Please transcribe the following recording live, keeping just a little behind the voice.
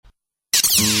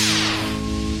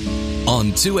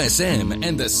On 2SM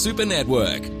and the Super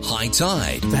Network, High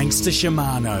Tide. Thanks to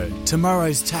Shimano.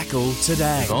 Tomorrow's tackle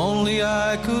today. If only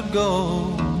I could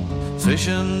go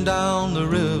fishing down the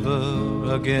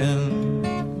river again.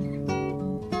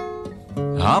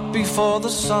 Up before the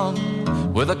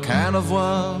sun with a can of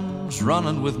worms,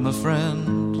 running with my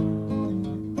friend.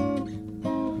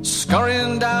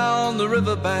 Scurrying down the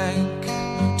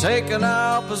riverbank, taking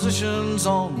our positions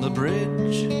on the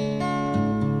bridge.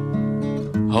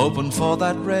 Hoping for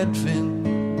that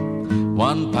redfin,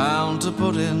 1 pound to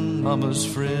put in Mama's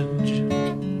fridge.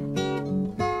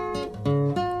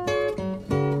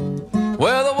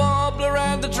 Where the warbler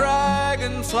and the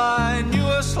dragonfly knew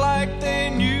us like they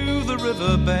knew the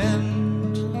river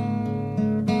bend.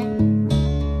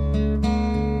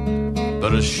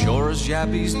 But as sure as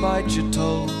yabbies bite your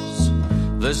toes,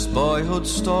 this boyhood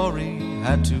story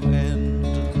had to end.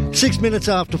 6 minutes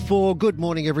after 4. Good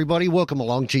morning, everybody. Welcome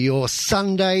along to your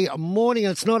Sunday morning.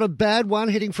 It's not a bad one,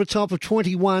 heading for a top of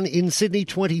 21 in Sydney,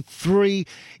 23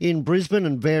 in Brisbane,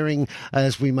 and varying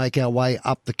as we make our way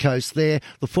up the coast there.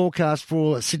 The forecast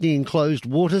for Sydney enclosed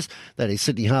waters, that is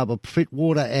Sydney Harbour,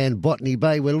 Pittwater and Botany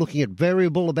Bay, we're looking at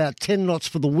variable, about 10 knots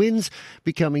for the winds,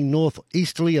 becoming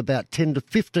northeasterly about 10 to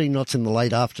 15 knots in the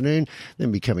late afternoon,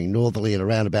 then becoming northerly at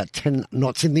around about 10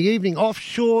 knots in the evening.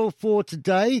 Offshore for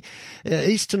today,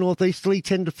 east to northeasterly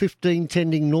 10 to 15,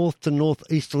 tending north to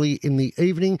northeasterly in the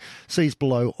evening. Seas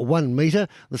below 1 metre.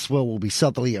 The swell will be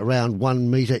southerly around 1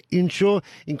 metre inshore,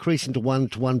 increasing to 1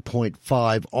 to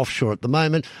 1.5 offshore at the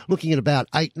moment. Looking at about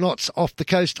 8 knots off the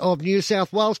coast of New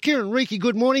South Wales. Kieran Reiki,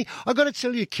 good morning. I've got to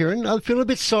tell you, Kieran, I feel a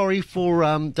bit sorry for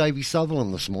Davey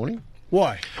Sutherland this morning.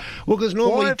 Why? Well, because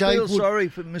normally Why Dave feel sorry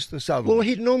for Mr. Sutherland?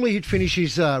 Well, he'd finish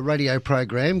his radio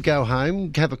program, go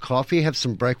home, have a coffee, have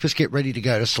some breakfast, get ready to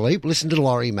go to sleep, listen to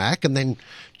Laurie Mack, and then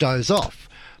doze off.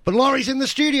 But Laurie's in the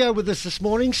studio with us this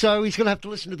morning, so he's going to have to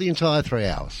listen to the entire 3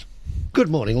 hours. Good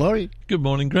morning, Laurie. Good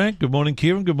morning, Grant. Good morning,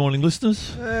 Kieran. Good morning,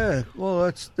 listeners. Yeah, well,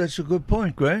 that's a good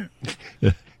point, Grant.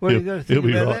 What are you going to think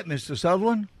about that, Mr.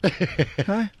 Sutherland?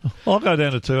 Huh? I'll go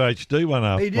down to 2HD one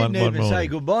after. He didn't even say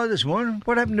goodbye this morning.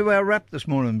 What happened to our rap this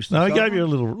morning, Mr. No, he Sutherland? gave you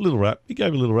a little rap. He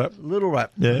gave you a little rap. Little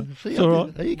rap. Yeah, See, it's all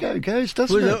right. There you go, goes,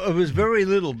 doesn't it? It was very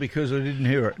little because I didn't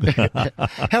hear it.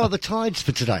 How are the tides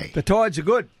for today? The tides are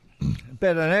good.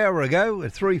 About an hour ago,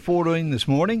 at 3:14 this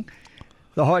morning,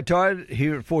 the high tide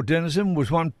here at Fort Denison was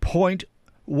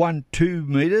 1.12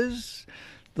 metres.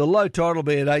 The low tide will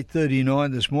be at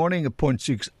 8:39 this morning at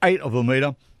 0.68 of a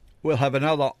metre. We'll have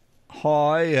another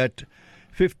high at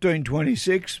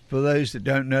 15:26. For those that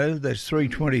don't know, that's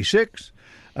 3:26,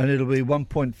 and it'll be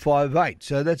 1.58.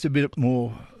 So that's a bit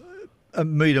more, a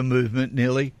metre movement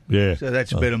nearly. Yeah. So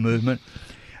that's a better movement.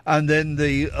 And then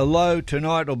the low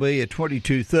tonight will be at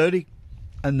 22:30,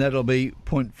 and that'll be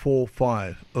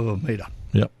 0.45 of a metre.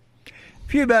 Yep. A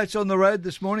few boats on the road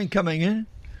this morning coming in.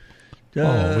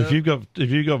 If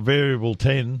you've got variable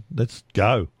 10, let's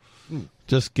go.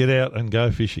 Just get out and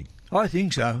go fishing. I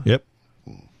think so. Yep.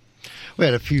 We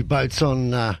had a few boats on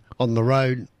the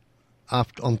road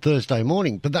on Thursday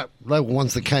morning, but they were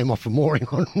ones that came off a mooring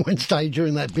on Wednesday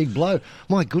during that big blow.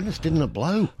 My goodness, didn't it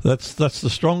blow? That's the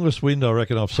strongest wind I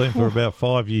reckon I've seen for about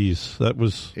 5 years. It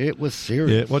was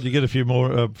serious. Yeah. What, you get a few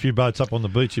boats up on the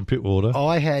beach in Pittwater?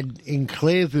 I had in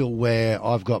Clairville, where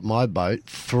I've got my boat,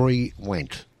 3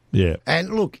 went. Yeah.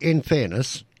 And look, in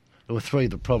fairness, there were 3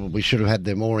 that probably should have had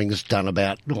their moorings done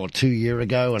about 2 years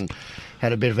ago and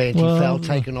had a bit of anti-foul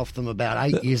taken off them about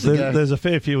 8 years ago. There's a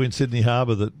fair few in Sydney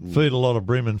Harbour that feed a lot of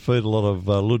bream and feed a lot of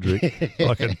ludric,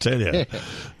 I can tell you.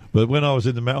 But when I was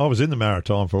in the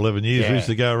Maritime for 11 years, we used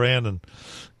to go around and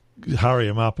hurry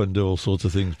them up and do all sorts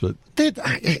of things. But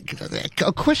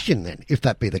a question then, if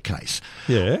that be the case.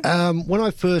 Yeah. When I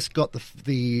first got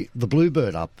the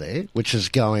Bluebird up there, which is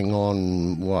going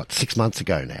on, 6 months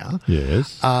ago now.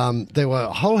 Yes. There were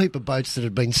a whole heap of boats that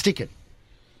had been sticking.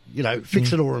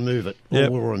 Fix it or remove it, or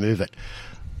we'll remove it.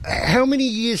 How many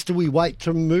years do we wait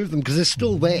to remove them? Because they're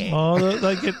still there. Oh,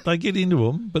 they get into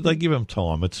them, but they give them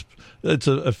time. It's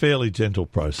a fairly gentle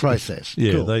process.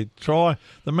 Yeah, cool. They try.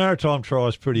 The Maritime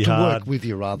tries pretty to hard work with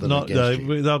you rather than against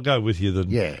you. They'll go with you.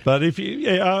 But if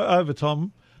over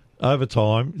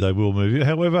time they will move you.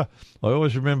 However, I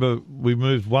always remember we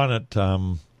moved one at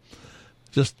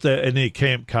just near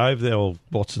Camp Cove there, or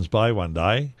Watson's Bay, one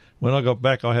day. When I got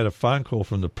back, I had a phone call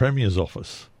from the Premier's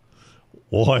office.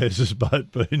 Why has this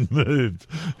boat been moved?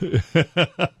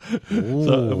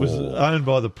 So it was owned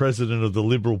by the president of the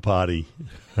Liberal Party.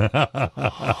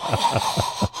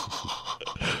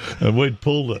 And we'd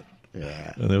pulled it.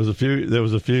 Yeah. And there was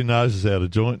a few noses out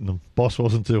of joint, and the boss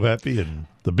wasn't too happy, and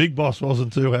the big boss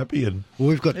wasn't too happy, and Well,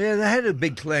 we've got Yeah, they had a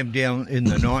big clamp down in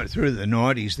the night through the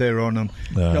 90s there on them.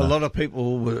 A lot of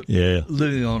people were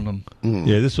living on them.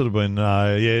 yeah, this would have been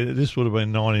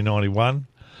 1991.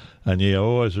 And I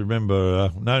always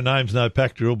remember no names, no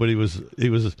pack drill, but he was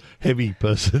a heavy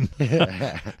person.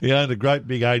 He owned a great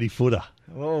big 80-footer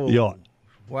yacht,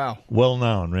 Wow. well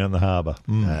known around the harbour.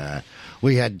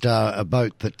 we had a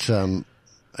boat that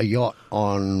a yacht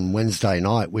on Wednesday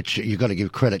night, which you've got to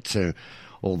give credit to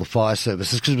all the fire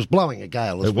services because it was blowing a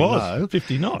gale. As It we was know.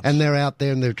 50 knots, And they're out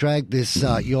there and they've dragged this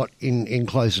yacht in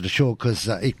closer to shore because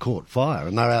it caught fire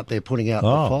and they're out there putting out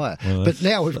the fire. Well, but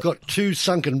now we've got two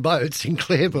sunken boats in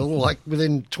Clairville, like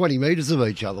within 20 metres of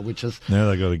each other, which is now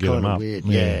they've got to get kind them of up. weird.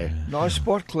 Yeah. Nice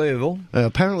spot, Clairville.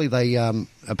 Apparently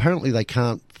they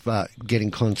can't get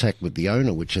in contact with the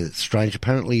owner, which is strange.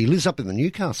 Apparently he lives up in the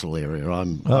Newcastle area.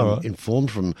 I'm right. informed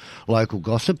from local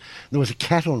gossip. There was a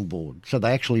cat on board, so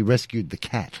they actually rescued the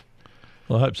cat.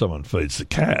 Well, I hope someone feeds the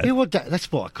cat. Yeah,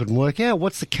 that's what I couldn't work out.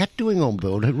 What's the cat doing on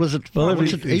board? Was it? Well,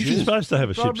 was it she's eating? supposed to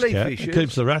have a ship's Probably cat. fishes. It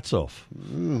keeps the rats off.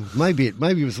 Maybe it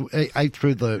was ate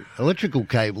through the electrical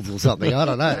cables or something. I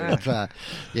don't know. But,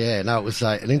 it was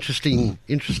an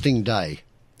interesting day.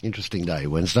 Interesting day,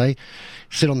 Wednesday.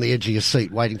 Sit on the edge of your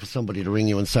seat waiting for somebody to ring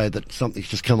you and say that something's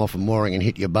just come off a mooring and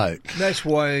hit your boat. That's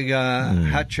why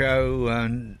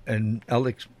Hutcho and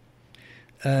Alex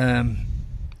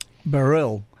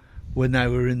Burrell, when they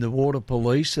were in the water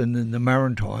police and in the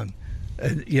maritime,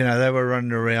 they were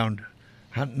running around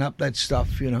hunting up that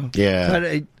stuff, Yeah. But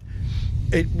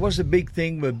it was a big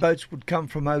thing where boats would come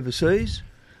from overseas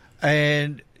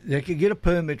and they could get a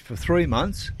permit for 3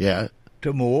 months. Yeah.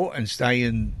 To moor and stay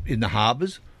in the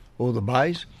harbours or the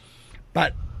bays.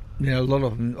 But, a lot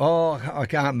of them, I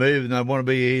can't move and they want to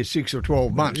be here 6 or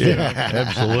 12 months. Yeah,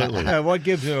 absolutely. What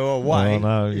gives it away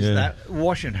is yeah. that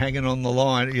washing hanging on the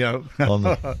line,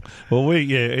 Well,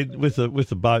 with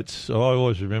the boats, I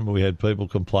always remember we had people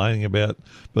complaining about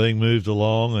being moved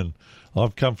along, and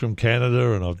I've come from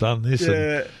Canada and I've done this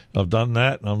and I've done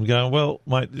that, and I'm going, well,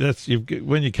 mate,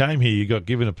 when you came here, you got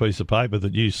given a piece of paper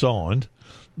that you signed.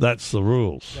 That's the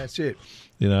rules. That's it.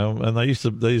 And they used to.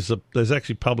 There's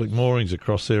actually public moorings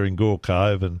across there in Gore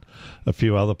Cove and a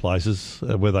few other places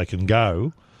where they can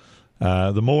go.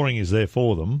 The mooring is there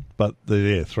for them, but they're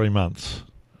there 3 months.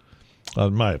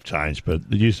 It may have changed, but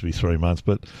it used to be 3 months.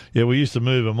 But we used to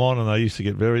move them on, and they used to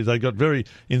get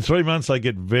in 3 months they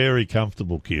get very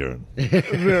comfortable, Kieran.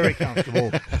 Very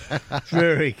comfortable.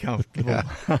 Very comfortable.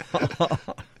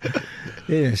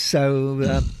 Yeah.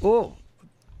 So,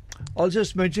 I'll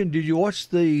just mention, did you watch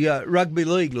the rugby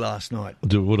league last night?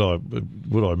 Would I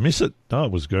miss it? No,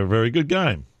 it was a very good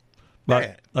game.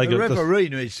 But the referee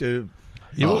needs to.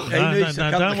 Don't worry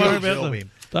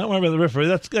about the referee.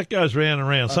 That goes round and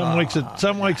round. Some weeks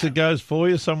it goes for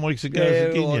you. Some weeks it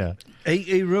goes against you.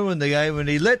 He ruined the game when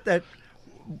he let that.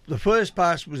 The first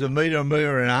pass was a metre and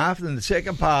a half, and the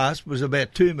second pass was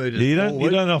about 2 metres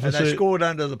forward, and they scored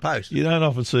under the post. You don't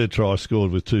often see a try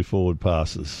scored with 2 forward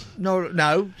passes. No. You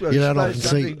don't often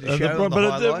see.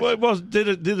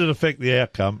 Did it affect the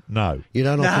outcome? No. You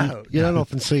don't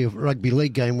often see a rugby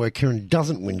league game where Kieran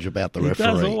doesn't whinge about the referee.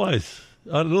 He does always.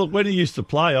 Look, when he used to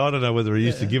play, I don't know whether he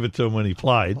used to give it to him when he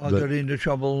played. I got into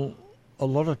trouble a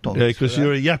lot of times. Yeah, because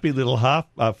you're a yappy little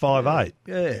 5'8".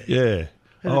 Yeah.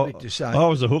 I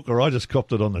was a hooker. I just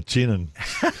copped it on the chin and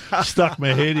stuck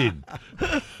my head in.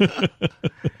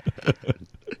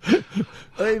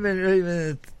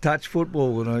 Even touch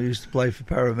football when I used to play for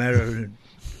Parramatta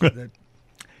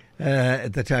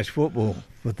at the touch football.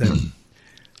 But then,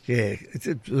 I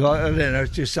don't know.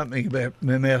 It's just something about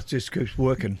my mouth just keeps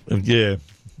working. Yeah.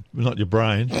 Not your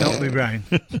brain. Not my brain.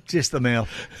 Just the mouth.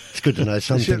 It's good to know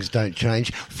some things don't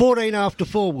change. 14 after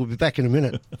 4. We'll be back in a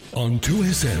minute. On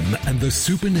 2SM and the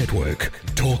Super Network,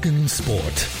 Talkin'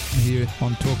 Sport. Here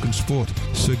on Talkin' Sport,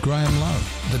 Sir Graham Lowe.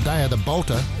 The day of the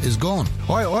bolter is gone.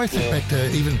 I think back to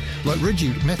even like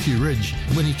Matthew Ridge,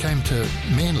 when he came to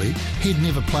Manly, he'd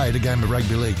never played a game of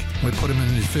rugby league. We put him in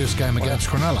his first game against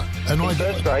Cronulla. And in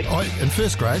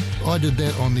first grade, I did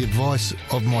that on the advice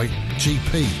of my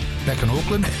GP back in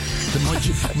Auckland.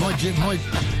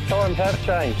 Times have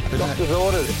changed. Doctor's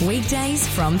orders. Weekdays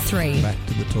from 3. Back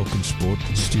to the Talkin' Sport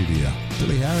studio.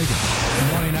 Billy Harrigan.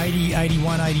 In 1980,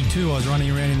 81, 82, I was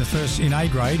running around in A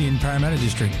grade in Parramatta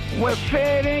District. We're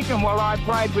fair dinkum while I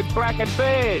played with Bracket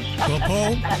Bears. Well,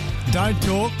 Paul, don't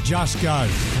talk, just go.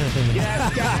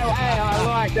 Just go. Hey, I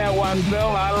like that one, Bill.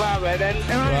 I love it. And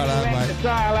I want to say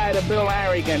hello to Bill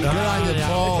Harrigan. Good on you,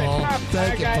 Paul.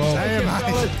 Thank you, Paul.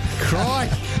 Damn, Cry.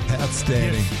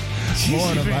 Outstanding.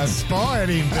 You've inspired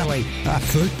him, Billy.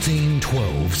 13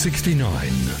 12 69.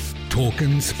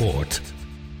 Talking Sport.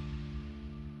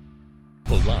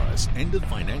 Polaris end of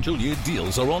financial year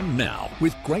deals are on now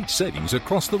with great savings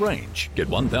across the range. Get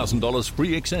 $1,000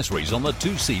 free accessories on the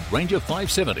 2-seat Ranger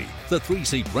 570, the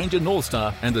 3-seat Ranger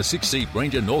Northstar and the 6-seat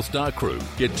Ranger Northstar Crew.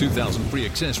 Get $2,000 free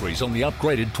accessories on the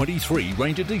upgraded 23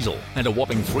 Ranger Diesel and a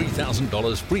whopping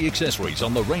 $3,000 free accessories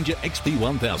on the Ranger XP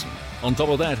 1000. On top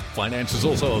of that, finance is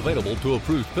also available to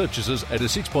approved purchases at a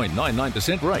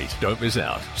 6.99% rate. Don't miss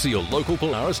out. See your local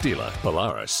Polaris dealer.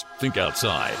 Polaris. Think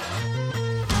outside.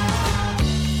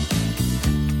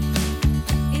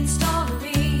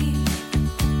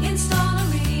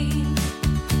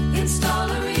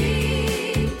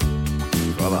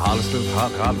 For the hottest of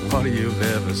hot water you've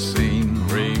ever seen.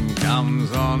 Ream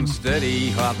comes on steady,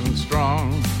 hot and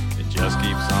strong. It just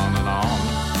keeps on and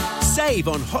on. Save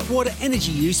on hot water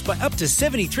energy use by up to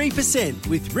 73%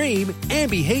 with Ream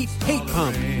Ambi Heat Heat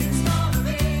Pump.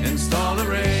 Install the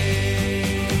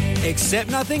Ream.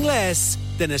 Accept nothing less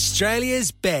than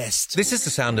Australia's best. This is the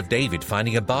sound of David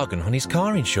finding a bargain on his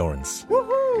car insurance.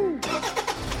 Woohoo!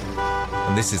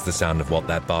 And this is the sound of what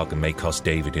that bargain may cost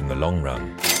David in the long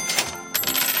run.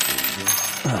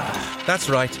 That's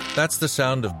right, that's the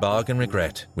sound of bargain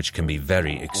regret, which can be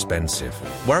very expensive.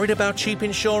 Worried about cheap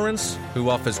insurance? Who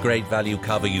offers great value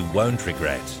cover you won't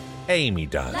regret? Amy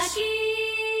does. Lucky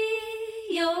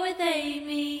you're with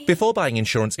Amy. Before buying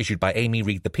insurance issued by Amy,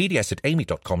 read the PDS at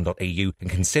amy.com.au and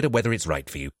consider whether it's right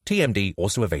for you. TMD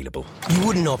also available. You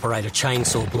wouldn't operate a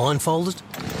chainsaw blindfolded.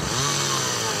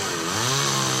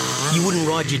 You wouldn't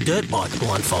ride your dirt bike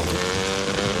blindfolded.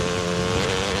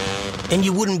 And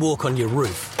you wouldn't walk on your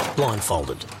roof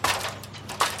blindfolded.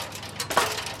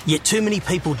 Yet too many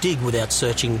people dig without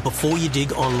searching before you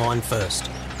dig online first.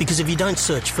 Because if you don't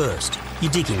search first,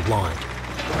 you're digging blind.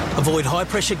 Avoid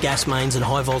high-pressure gas mains and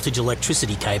high-voltage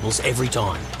electricity cables every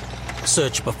time.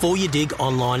 Search before you dig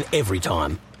online every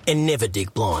time. And never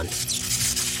dig blind.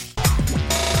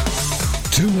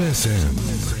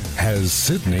 2SM has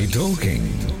Sydney talking.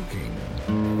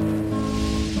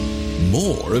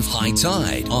 More of High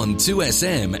Tide on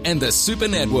 2SM and the Super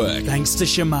Network. Thanks to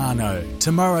Shimano.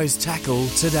 Tomorrow's tackle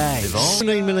today.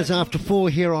 17 minutes after 4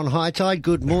 here on High Tide.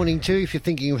 Good morning to you. If you're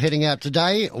thinking of heading out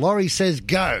today, Laurie says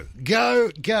go.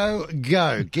 Go, go,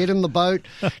 go. Get in the boat.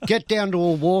 Get down to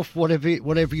a wharf,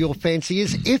 whatever your fancy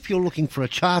is. If you're looking for a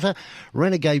charter,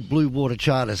 Renegade Blue Water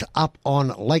Charters up on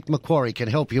Lake Macquarie can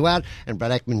help you out. And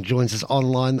Brad Ackman joins us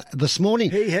online this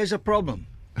morning. He has a problem.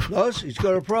 Loz, he's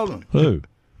got a problem. Who?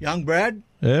 Young Brad.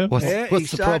 Yeah? What's He's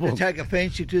the starting problem? to take a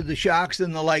fancy to the sharks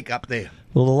in the lake up there.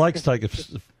 Well,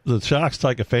 the sharks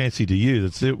take a fancy to you.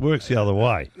 It works the other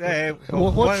way.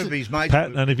 One of his mates.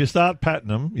 And if you start patting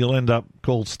them, you'll end up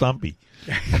called Stumpy.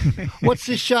 What's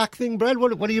this shark thing, Brad?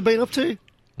 What have you been up to?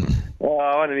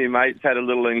 Well, one of my mates had a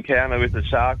little encounter with a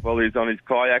shark while he was on his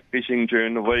kayak fishing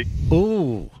during the week.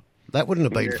 Ooh, that wouldn't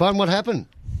have been fun. What happened?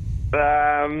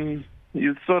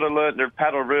 You sort of learnt to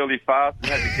paddle really fast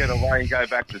and had to get away and go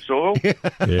back to shore.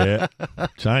 Yeah.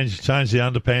 Change the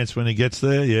underpants when he gets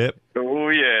there, yep. Oh,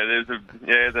 yeah,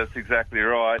 that's exactly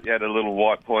right. He had a little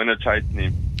white pointer chasing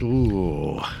him.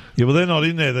 Ooh. Yeah, well, they're not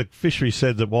in there. The fishery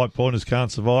said that white pointers can't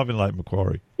survive in Lake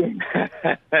Macquarie. Yeah,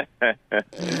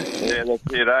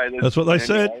 that's it, eh? That's what they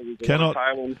said. Cannot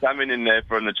tail and salmon in there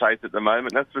for the chase at the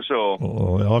moment, that's for sure.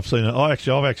 Oh, I've seen it.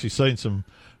 I've actually seen some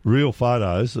real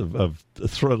photos of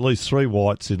at least 3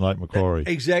 whites in Lake Macquarie.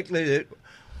 Exactly.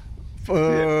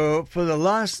 For the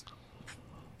last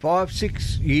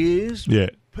 5-6 years,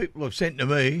 people have sent to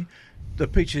me the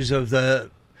pictures of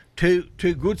the two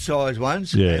good sized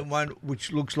ones and one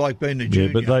which looks like being a junior.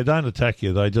 Yeah, but they don't attack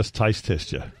you. They just taste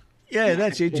test you. Yeah,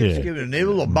 that's it. Just give it a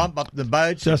nibble or bump up the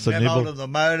boat. Just a grab nibble. hold of the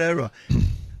motor. Or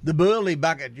the burley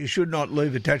bucket you should not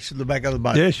leave attached to the back of the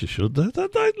boat. Yes, you should.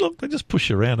 They just push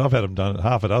you around. I've had them done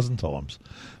half a dozen times.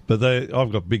 But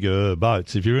I've got bigger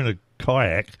boats. If you're in a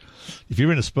kayak, if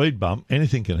you're in a speed bump,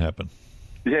 anything can happen.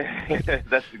 Yeah,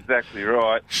 that's exactly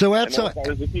right. So outside...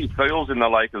 there's a few seals in the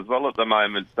lake as well at the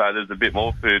moment, so there's a bit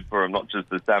more food for them, not just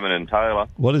the salmon and tailor.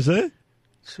 What is there?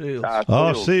 Seals.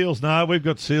 Seals. No, we've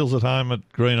got seals at home at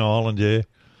Green Island, yeah.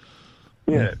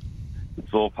 Yeah.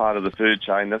 It's all part of the food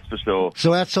chain, that's for sure.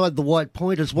 So outside the white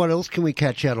pointers, what else can we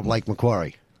catch out of Lake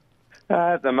Macquarie?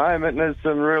 At the moment, there's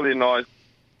some really nice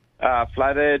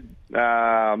flathead,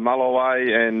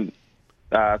 mulloway, and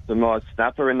some nice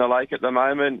snapper in the lake at the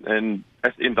moment, and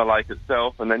in the lake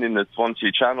itself. And then in the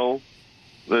Swansea Channel,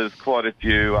 there's quite a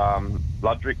few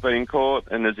bloodrick being caught,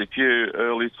 and there's a few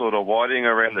early sort of whiting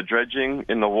around the dredging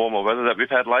in the warmer weather that we've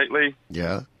had lately.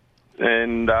 Yeah.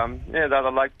 And, the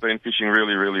other lake's been fishing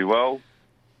really, really well.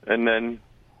 And then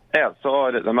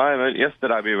outside at the moment,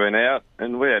 yesterday we went out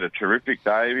and we had a terrific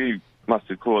day. We must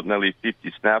have caught nearly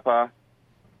 50 snapper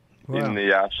in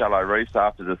the shallow reefs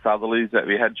after the southerlies that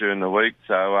we had during the week.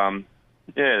 So,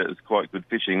 it was quite good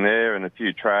fishing there and a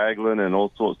few tragline and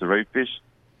all sorts of reef fish.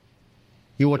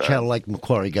 You watch how Lake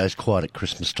Macquarie goes quiet at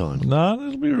Christmas time. No,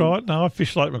 it'll be right. No, I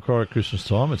fish Lake Macquarie at Christmas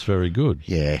time. It's very good.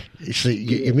 Yeah. See,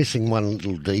 you're missing one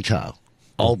little detail.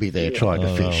 I'll be there trying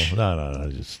to fish.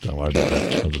 No, just don't worry about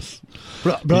that.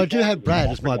 But I do have Brad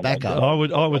as my backup.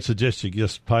 I would suggest you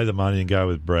just pay the money and go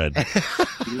with Brad.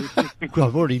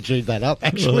 I've already G'd that up,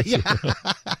 actually.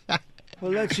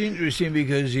 Well, that's interesting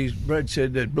because Brad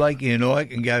said that Blakey and I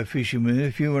can go fishing with him.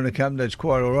 If you want to come, that's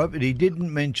quite all right. But he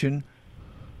didn't mention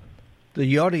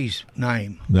the Yottie's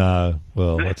name. No,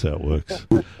 well, that's how it works.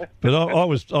 But I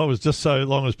was just so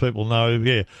long as people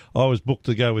know, I was booked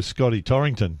to go with Scotty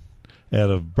Torrington out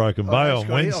of Broken Bay on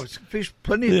Wednesday. I've fished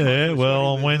plenty of times.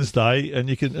 On Wednesday, and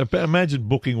you can imagine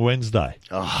booking Wednesday.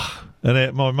 Oh.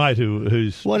 And my mate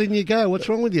who's... Why didn't you go? What's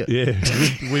wrong with you? Yeah,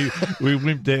 we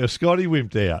wimped out. Scotty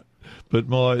wimped out. But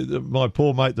my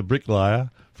poor mate, the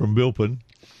bricklayer from Bilpin,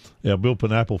 our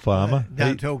Bilpin apple farmer...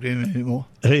 Don't talk to him anymore.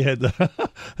 He had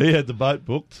the boat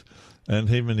booked, and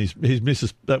him and his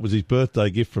missus, that was his birthday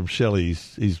gift from Shelley,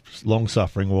 his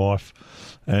long-suffering wife.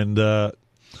 And...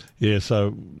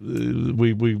 so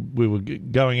we were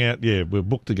going out. Yeah, we were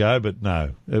booked to go, but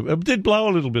no, it did blow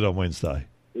a little bit on Wednesday.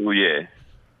 Well, yeah.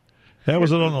 How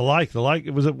was it on the lake? The lake,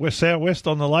 was it southwest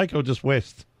on the lake or just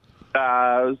west? It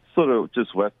was sort of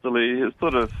just westerly. It's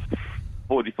sort of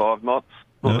 45 knots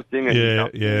sort of thing.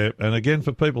 Yeah. And again,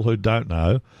 for people who don't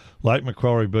know, Lake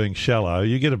Macquarie being shallow,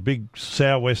 you get a big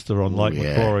sou'wester on Lake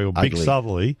Macquarie or big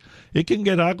southerly, it can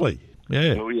get ugly.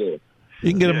 Yeah. Oh yeah. You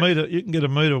can get a metre. You can get a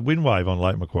metre wind wave on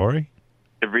Lake Macquarie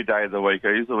every day of the week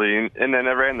easily, and then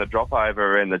around the drop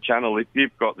over around the channel, if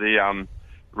you've got the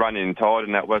run-in tide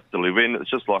and that westerly wind, it's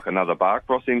just like another bar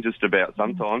crossing, just about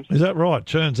sometimes. Is that right?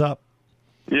 Churns up.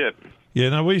 Yeah. Yeah.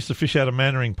 No, we used to fish out of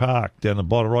Mannering Park down the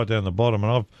bottom, right down the bottom,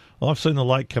 and I've seen the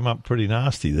lake come up pretty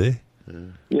nasty there.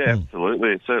 Yeah,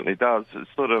 absolutely. It certainly does. It's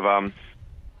sort of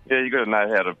you got to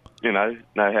know how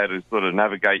to sort of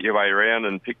navigate your way around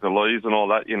and pick the lees and all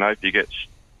that. If you get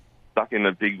stuck in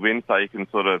a big wind, so you can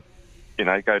sort of,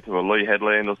 go to a lee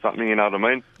headland or something. You know what I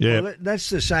mean? Yeah. Well, that's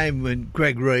the same when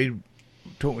Greg Reid,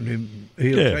 talking to him,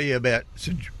 he'll tell you about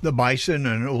the Basin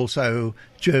and also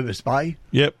Jervis Bay.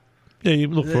 Yep. Yeah, you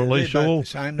look for a lee shore.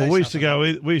 Well, we used to go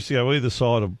either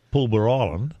side of Pulborough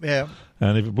Island. Yeah.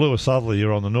 And if it blew a southerly,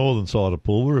 you're on the northern side of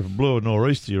Pulborough. If it blew a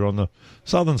nor'easter, you're on the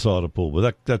southern side of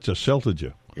Pulborough. That just sheltered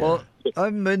you. Well, I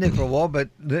haven't been there for a while, but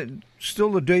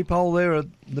still the deep hole there at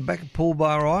the back of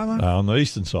Pulborough Island? On the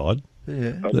eastern side.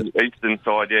 Yeah. On the eastern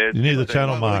side, yeah. You're near the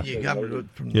channel mark.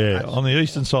 On the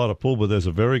eastern side of Pulborough, there's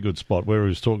a very good spot where he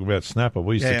was talking about snapper.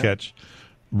 We used to catch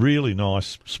really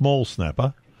nice small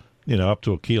snapper, up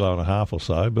to 1.5 kilos or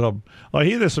so. But I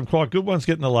hear there's some quite good ones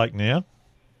getting the lake now.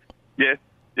 Yes,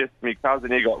 my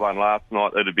cousin, he got one last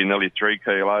night that'd be nearly 3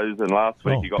 kilos, and last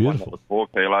week he got one that was 4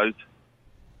 kilos.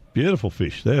 Beautiful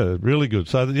fish. They're really good.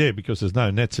 So, because there's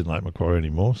no nets in Lake Macquarie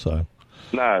anymore, so...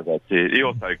 No, that's it. He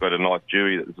also got a nice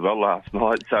dewy as well last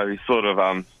night, so he sort of,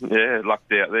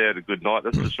 lucked out there. Had a good night,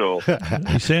 that's for sure.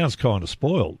 He sounds kind of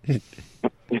spoiled. And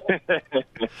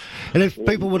if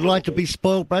people would like to be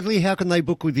spoiled, Bradley, how can they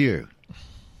book with you?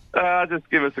 Just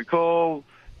give us a call,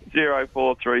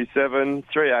 0437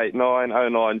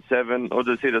 389 097, or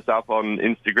just hit us up on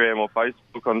Instagram or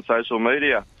Facebook on social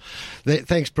media.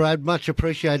 Thanks, Brad. Much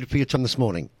appreciated for your time this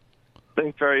morning.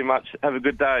 Thanks very much. Have a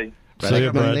good day.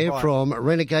 Brad there from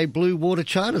Renegade Blue Water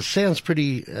Charters. Sounds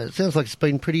like it's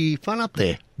been pretty fun up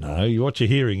there. No, what you're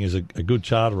hearing is a good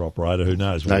charter operator who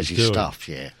knows what he's his doing. Stuff,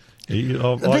 yeah.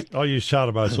 I use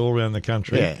charter boats all around the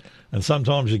country, and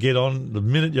sometimes you get on, the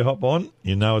minute you hop on,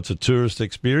 it's a tourist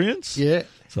experience. Yeah.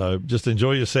 So just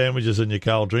enjoy your sandwiches and your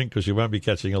cold drink because you won't be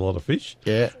catching a lot of fish.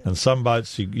 Yeah. And some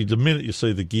boats, the minute you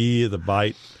see the gear, the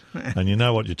bait, and you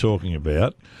know what you're talking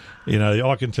about,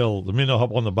 I can tell the minute I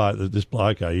hop on the boat that this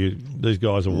bloke, these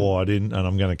guys are wired in and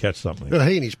I'm going to catch something. Well,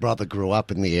 he and his brother grew up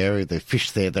in the area. They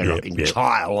fished there their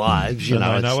entire lives. They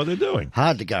know what they're doing.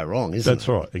 Hard to go wrong, isn't it? That's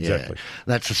right, exactly. Yeah.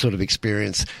 That's the sort of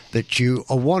experience that you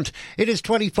want. It is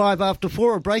 25 after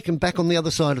 4, a break, and back on the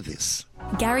other side of this.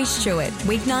 Gary Stewart,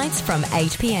 weeknights from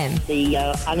 8 p.m. The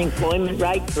unemployment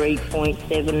rate,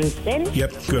 3.7%.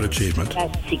 Yep, good achievement.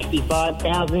 That's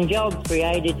 65,000 jobs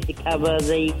created to cover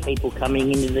the people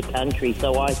coming into the country.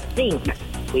 So I think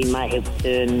we may have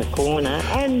turned the corner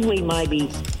and we may be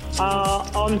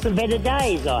on to better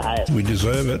days, I hope. We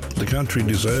deserve it. The country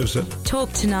deserves it.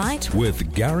 Talk tonight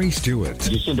with Gary Stewart.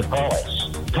 Jacinta Price.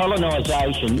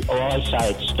 Colonisation, or I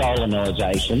say it's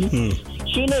Stalinisation.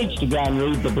 She needs to go and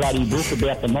read the bloody book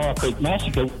about the Mire Creek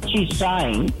Massacre. She's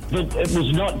saying that it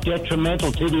was not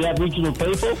detrimental to the Aboriginal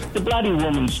people. The bloody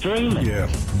woman's dreaming. Yeah.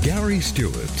 Gary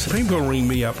Stewart. People ring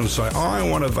me up and say, I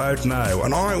want to vote no,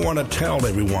 and I want to tell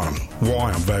everyone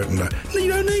why I'm voting no. You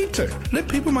don't need to. Let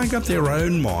people make up their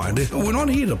own mind. We're not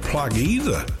here to plug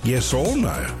either, yes or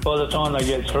no. By the time they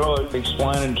get through it,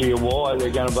 explaining to you why they're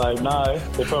going to vote no,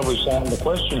 they're probably starting to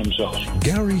question themselves.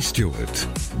 Gary Stewart.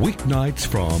 Weeknights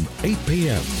from 8 p.m.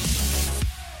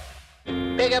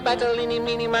 Bigger, better, leany,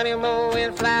 meeny, money, mo,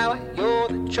 and flower. You're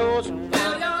the chosen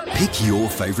one. Pick your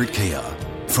favourite Kia.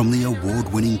 From the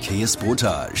award-winning Kia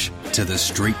Sportage to the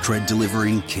street cred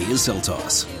delivering Kia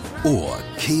Seltos. Or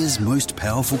Kia's most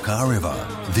powerful car ever,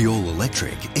 the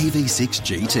all-electric EV6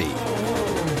 GT.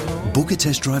 Book a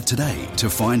test drive today to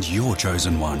find your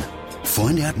chosen one.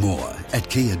 Find out more at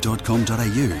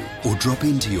kia.com.au or drop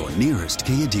into your nearest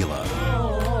Kia dealer.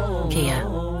 Kia,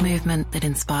 movement that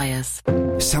inspires.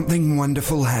 Something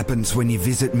wonderful happens when you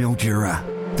visit Mildura.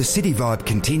 The city vibe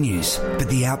continues, but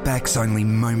the outback's only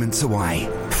moments away.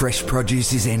 Fresh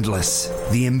produce is endless,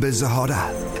 the embers are hotter,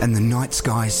 and the night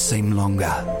skies seem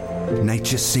longer.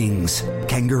 Nature sings,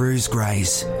 kangaroos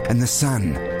graze, and the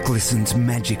sun glistens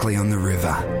magically on the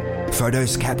river.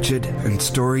 Photos captured and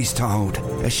stories told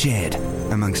are shared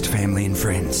amongst family and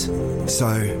friends.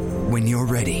 So, when you're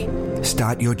ready,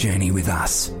 start your journey with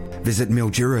us. Visit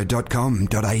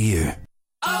mildura.com.au.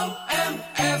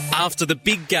 After the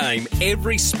big game,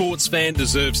 every sports fan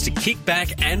deserves to kick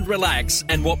back and relax,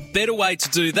 and what better way to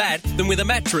do that than with a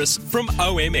mattress from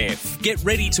OMF. Get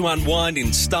ready to unwind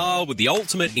in style with the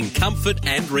ultimate in comfort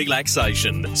and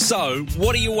relaxation. So,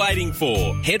 what are you waiting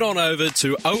for? Head on over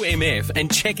to OMF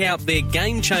and check out their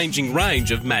game-changing range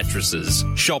of mattresses.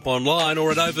 Shop online or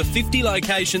at over 50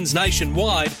 locations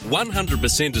nationwide,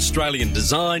 100% Australian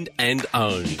designed and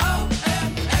owned.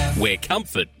 Where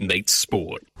comfort meets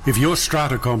sport. If your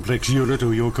strata complex unit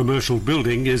or your commercial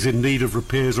building is in need of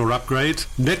repairs or upgrades,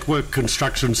 Network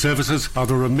Construction Services are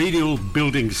the remedial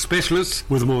building specialists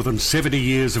with more than 70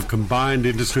 years of combined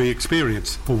industry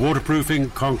experience for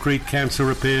waterproofing, concrete cancer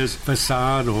repairs,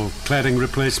 facade or cladding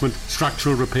replacement,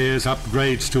 structural repairs,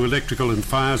 upgrades to electrical and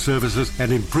fire services,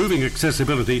 and improving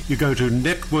accessibility. You go to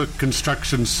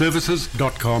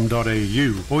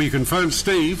networkconstructionservices.com.au or you can phone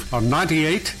Steve on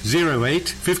 98 08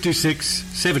 56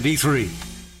 73.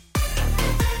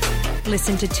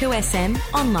 Listen to 2SM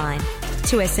online.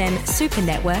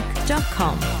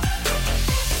 2smsupernetwork.com.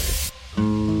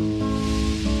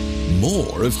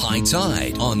 More of High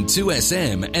Tide on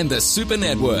 2SM and the Super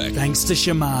Network. Thanks to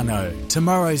Shimano.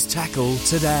 Tomorrow's tackle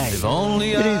today.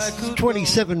 It is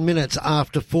 27 minutes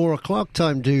after 4 o'clock.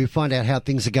 Time to find out how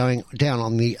things are going down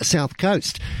on the South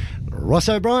Coast. Ross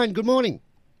O'Brien, good morning.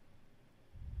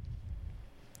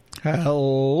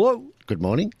 Hello. Good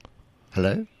morning.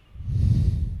 Hello.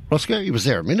 Roscoe, he was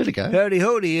there a minute ago. Howdy,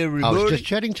 howdy, everybody. I was just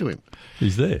chatting to him.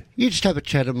 He's there. You just have a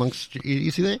chat amongst...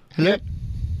 Is he there? Hello? Yep.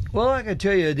 Well, I can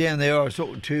tell you down there, I was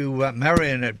talking to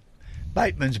Marion at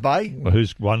Bateman's Bay.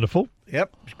 Who's wonderful.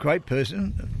 Yep, she's a great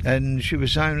person. And she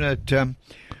was saying that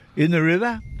in the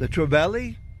river, the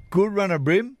Trevally, good run of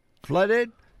bream,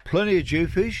 flathead, plenty of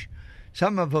jewfish.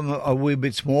 Some of them are a wee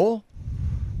bit small,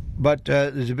 but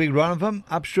there's a big run of them.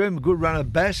 Upstream, a good run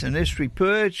of bass and estuary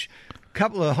perch.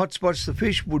 Couple of hot spots to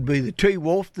fish would be the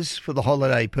T-Wharf, this is for the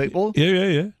holiday people.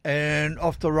 Yeah. And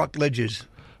off the rock ledges.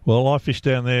 Well, I fished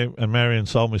down there and Marion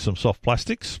sold me some soft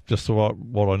plastics, just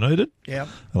what I needed. Yeah.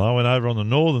 And I went over on the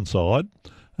northern side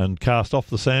and cast off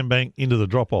the sandbank into the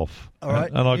drop-off. All right,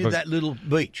 and I got that little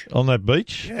beach. On that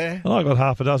beach. Yeah. And I got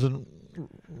half a dozen,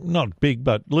 not big,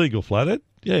 but legal flathead.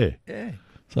 Yeah. Yeah.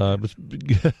 So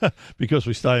because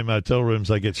we stay in motel rooms,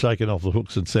 they get shaken off the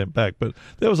hooks and sent back. But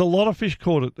there was a lot of fish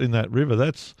caught in that river.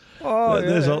 It's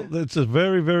a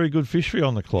very, very good fishery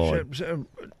on the Clyde.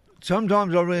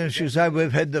 Sometimes I really should say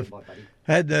we've had the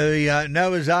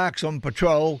Noah's Arks on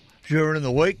patrol during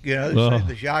the week. You know, see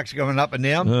the sharks going up and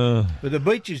down. But the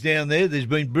beaches down there, there's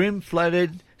been bream,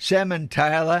 flathead, salmon,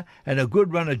 tailor, and a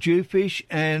good run of jewfish,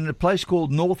 and a place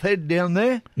called North Head down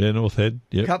there. Yeah, North Head.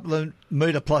 Yep. A couple of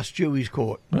metre plus jewies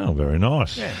caught. Well, very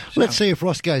nice. Yeah, Let's see if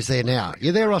Roscoe's there now.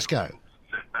 You there, Roscoe?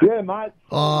 Yeah, mate.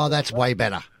 Oh, that's way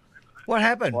better. What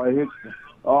happened? I hit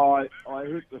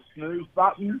the snooze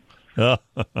button. I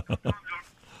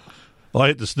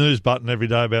hit the snooze button every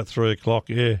day about 3 o'clock,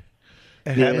 yeah.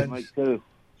 Yeah, me too.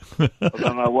 I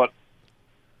don't know what...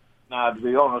 No, to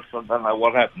be honest, I don't know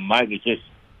what happened, mate. It just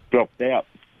dropped out.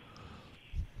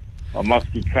 I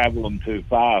must be travelling too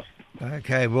fast.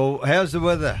 Okay, well, how's the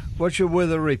weather? What's your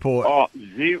weather report? Oh,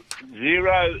 0,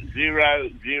 0, 0,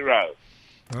 0.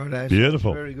 Oh, that's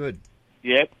beautiful. Very good.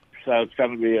 Yep, so it's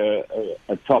going to be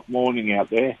a top morning out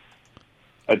there.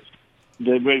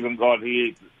 They've even got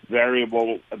here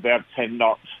variable about 10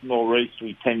 knots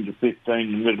nor'easterly, 10 to 15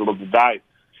 in the middle of the day.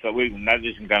 So even that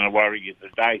isn't going to worry you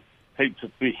today. Heaps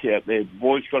of fish out there. The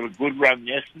boys got a good run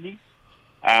yesterday.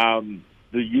 The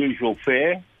usual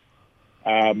fare.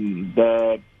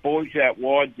 The boys out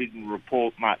wide didn't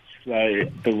report much.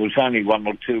 There was only one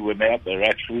or two went out there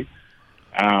actually,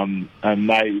 and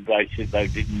they said they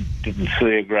didn't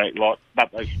see a great lot,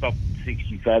 but they stopped at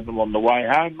 60 fathom on the way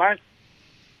home, mate,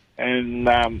 and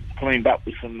cleaned up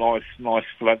with some nice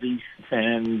floodies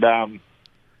and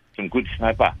some good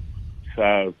snapper.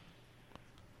 So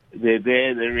they're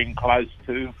there. They're in close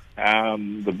too.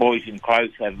 The boys in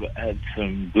close had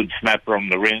some good snapper on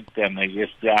the rent down there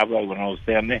yesterday when I was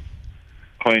down there,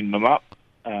 cleaning them up.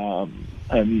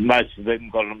 And most of them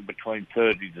got them between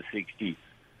 30 to 60.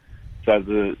 So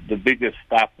the biggest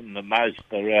stuff and the most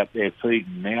are out there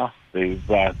feeding now. They've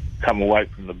come away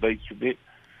from the beach a bit.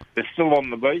 They're still on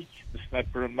the beach, the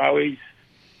snapper and mowies.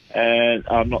 And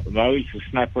not the mowies, the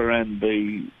snapper and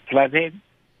the flathead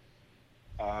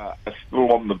are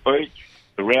still on the beach,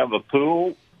 around the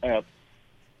pool.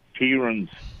 Kieran's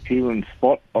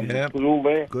spot on the pool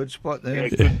there. Good spot there.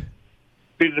 Yeah,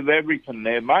 bit of everything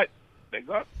there, mate. They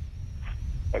got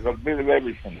a bit of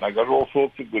everything. They got all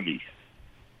sorts of goodies.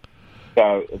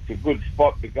 So it's a good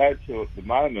spot to go to at the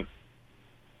moment.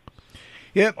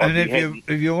 Yep, and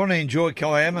if you want to enjoy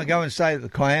Kiama, go and stay at the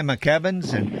Kiama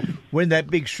Cabins, and when that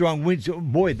big strong wind,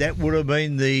 boy, that would have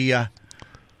been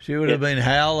she would have been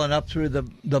howling up through the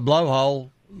blowhole.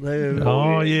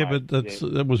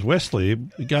 It was Wesley.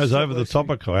 It goes over the top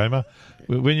of Kiama.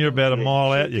 When you're about a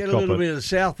mile out, you get cop a little it. bit of the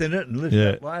south in it and lift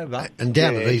that wave up. And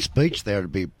down at East Beach there,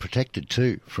 it'd be protected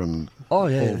too from. Oh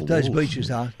yeah, all the those wolves.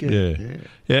 beaches are. Yeah.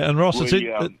 And Ross,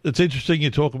 it's interesting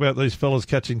you talk about these fellas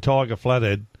catching tiger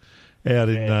flathead out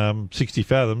in 60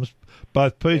 fathoms.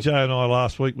 Both PJ and I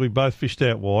last week, we both fished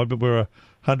out wide, but we're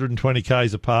 120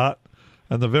 k's apart.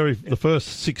 And the first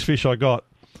 6 fish I got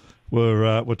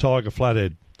were tiger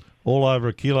flathead, all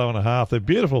over 1.5 kilos. They're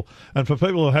beautiful, and for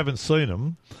people who haven't seen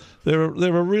them, they're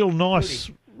a real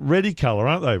nice reddy colour,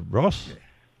 aren't they, Ross?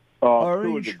 Oh,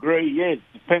 to a degree, yeah. It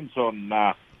depends on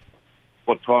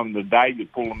what time of the day you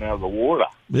pull them out of the water.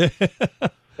 Yeah.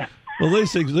 Well,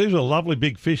 these are lovely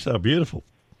big fish. They're beautiful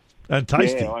and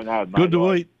tasty. Yeah, I know, mate. Good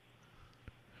to eat.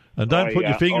 And don't put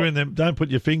your finger in them. Don't put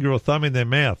your finger or thumb in their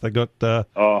mouth. They got good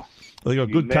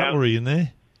cutlery in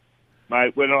there,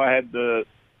 mate. When I had the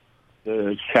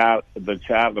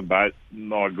charter boat,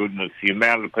 my goodness, the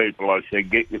amount of people I said,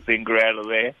 get your finger out of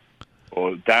there,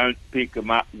 or don't pick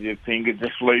them up with your finger.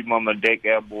 Just leave them on the deck.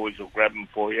 Our boys will grab them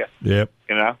for you. Yep.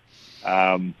 You know,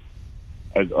 I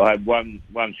had one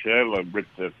Sherlock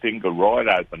ripped the finger right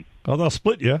open. Oh, they'll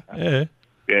split you. Yeah.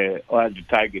 Yeah, I had to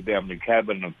take it down the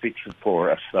cabin and fix it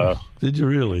for us. So. Did you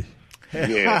really?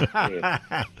 Yeah.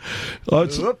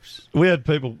 Whoops. We had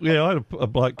people. Yeah, I had a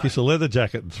bloke kiss a leather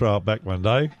jacket and throw it back one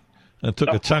day, and took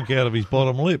a chunk out of his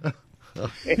bottom lip.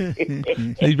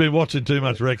 He's been watching too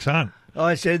much Rex Hunt.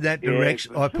 I said that to Rex.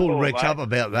 I pulled Rex up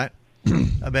about that.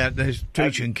 About those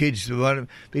teaching kids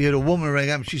because a woman rang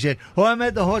up and she said, I'm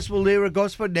at the hospital there at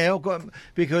Gosford now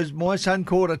because my son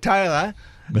caught a tailor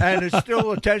and it's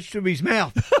still attached to his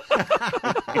mouth.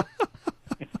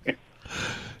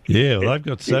 Yeah, well, they've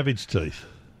got savage teeth.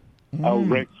 Oh,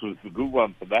 Rex was the good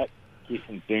one for that,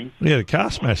 kissing things. We had a car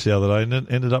smash the other day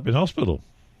and ended up in hospital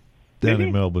down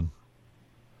in Melbourne.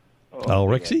 Oh,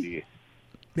 Rexy?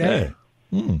 Yeah.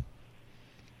 Mm.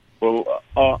 Well,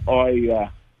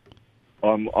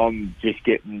 I'm just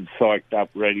getting psyched up,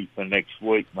 ready for next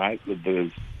week, mate, with the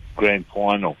grand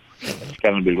final. It's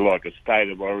going to be like a state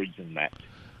of origin match.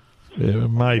 Yeah,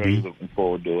 maybe. I'm really looking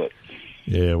forward to it.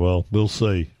 Yeah, well, we'll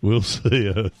see. We'll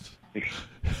see.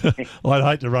 I'd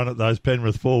hate to run at those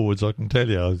Penrith forwards, I can tell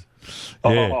you.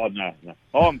 Yeah. Oh, no.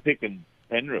 I'm picking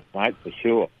Penrith, mate, for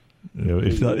sure.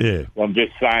 Yeah, I'm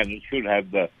just saying it should have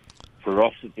the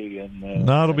ferocity and...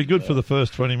 no, it'll be good for the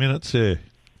first 20 minutes, yeah.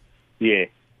 Yeah.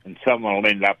 And someone will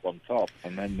end up on top,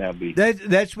 and then they'll be...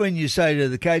 That's when you say to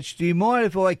the coach, do you mind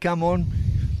if I come on?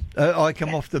 I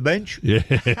come off the bench? Yeah.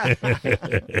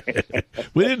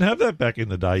 We didn't have that back in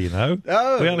the day, you know.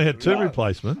 Oh, we only had 2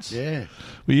 replacements. Yeah.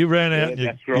 Well, you ran out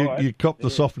and you copped the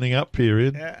softening up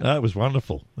period. Yeah. Oh, it was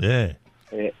wonderful. Yeah.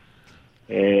 Yeah,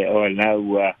 I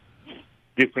know.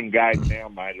 Different game now,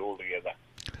 mate, altogether.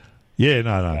 Yeah,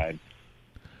 no.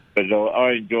 But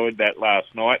I enjoyed that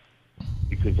last night.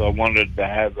 because I wanted to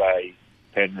have a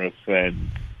Penrith, and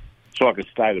it's like a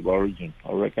state of origin,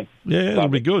 I reckon. Yeah, it'll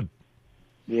be good.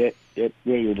 Yeah,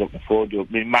 really looking forward to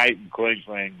it. My mate in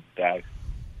Queensland had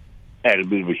a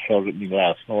bit of a shot at me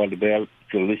last night about it.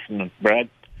 If you're listening, Brad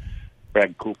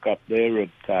Cook up there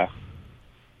at,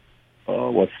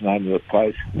 what's the name of the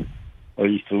place? I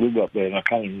used to live up there, and I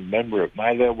can't even remember it,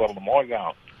 mate. How well am I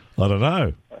going? I don't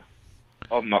know.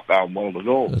 I'm not going well at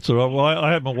all. That's all right. Well,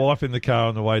 I had my wife in the car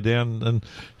on the way down, and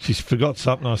she forgot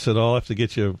something. I said, I'll have to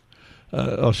get you...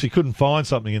 she couldn't find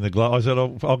something in the glove. I said,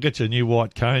 I'll get you a new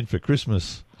white cane for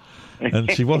Christmas.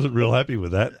 And she wasn't real happy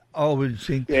with that. I would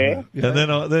think. Yeah.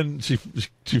 And then she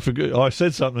forgot. I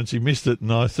said something and she missed it,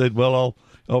 and I said, "Well,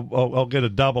 I'll get a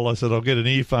double." I said, "I'll get an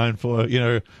earphone for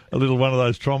a little one of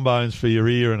those trombones for your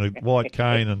ear and a white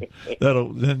cane, and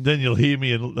then you'll hear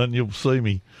me and you'll see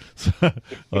me." So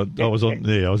I was in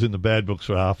the bad books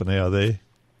for half an hour there.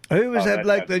 Who was that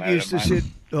bloke that used to sit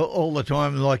all the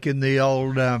time, like in the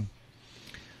old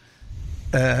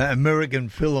American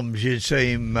films? You'd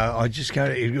see him. I just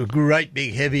can't. He was a great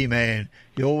big heavy man.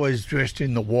 He always dressed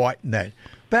in the white and that.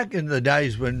 Back in the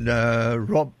days when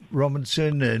Rob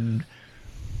Robinson and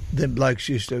them blokes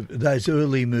used to, those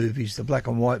early movies, the black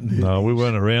and white movies. No, we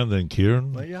weren't around then,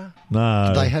 Kieran. Were you? No.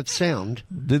 Did they have sound?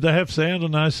 Did they have sound or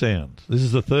no sound? This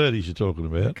is the 30s you're talking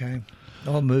about. Okay,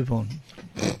 I'll move on.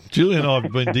 Julie and I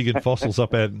have been digging fossils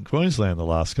up out in Queensland the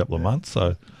last couple of months,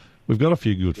 so we've got a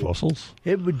few good fossils.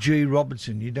 Edward G.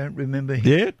 Robinson, you don't remember him?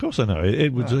 Yeah, of course I know.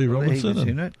 Edward G. Robinson. He was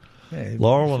in it. Yeah,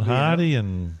 Laurel and Hardy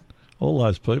and all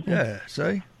those people. Yeah,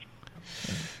 see?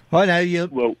 I know you.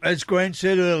 Well, as Grant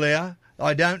said earlier,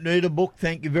 I don't need a book,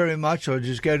 thank you very much. I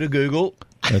just go to Google.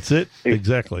 That's it,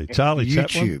 exactly. Charlie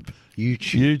Chaplin.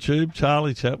 YouTube,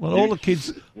 Charlie Chaplin. All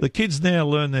the kids now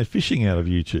learn their fishing out of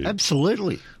YouTube.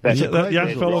 Absolutely. That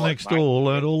young fella next door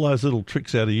learned all those little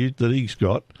tricks out of that he's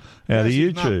got out of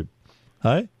YouTube.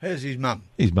 Hey? How's his mum?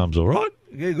 His mum's all right.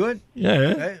 Yeah, good?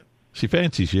 Yeah. She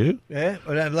fancies you. Yeah,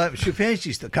 I don't like. She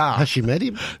fancies the car. Has she met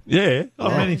him? Yeah,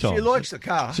 many times. She likes the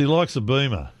car. She likes the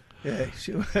Beamer. Yeah.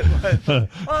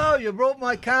 Oh, you brought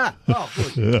my car. Oh,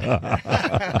 good.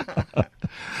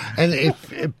 And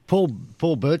if Paul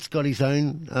Burt's got his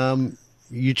own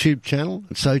YouTube channel,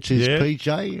 so too's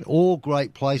PJ. All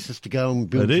great places to go and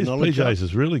build knowledge. PJ's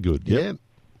is really good. Yep. Yeah.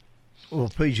 Well,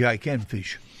 PJ can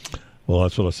fish. Well,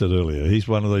 that's what I said earlier. He's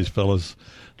one of these fellas.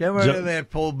 Don't worry about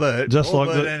Paul Burt. Paul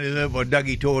Burt only learned what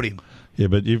Dougie taught him. Yeah,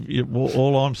 but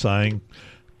all I'm saying,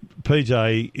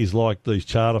 PJ is like these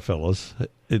charter fellas.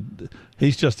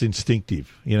 He's just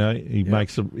instinctive. He's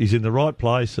in the right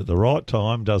place at the right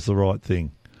time, does the right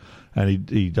thing, and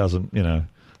he doesn't.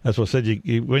 That's what I said.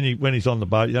 When he's on the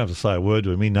boat, you don't have to say a word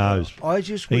to him. He knows. I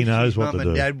just wish he knows his what to do. Mum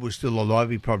and Dad were still alive.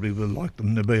 He probably would like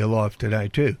them to be alive today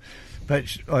too.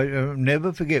 But I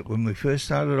never forget when we first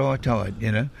started High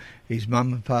Tide, his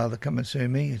mum and father come and see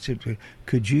me and said,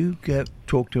 could you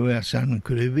talk to our son and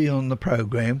could he be on the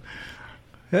program?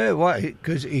 Yeah, why?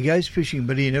 Because he goes fishing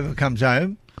but he never comes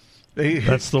home.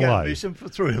 That's the way. Miss him for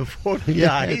 3 or 4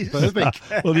 Yeah, days. perfect.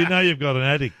 Well, you've got an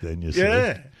addict then, you see.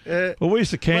 Yeah. Well, we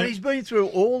used to camp. But he's been through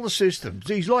all the systems.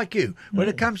 He's like you. When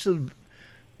it comes to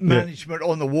management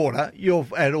on the water, you're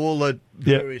at all the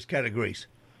various categories.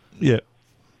 Yeah.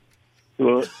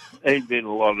 Well, he did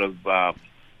a lot of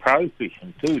pro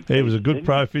fishing too. He was a good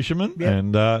pro fisherman,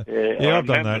 and I've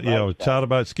done that. Yeah, I was a charter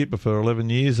boat skipper for 11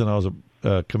 years, and I was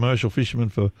a commercial fisherman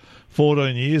for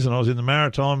 14 years, and I was in the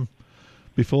maritime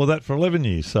before that for 11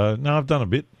 years. So no, I've done a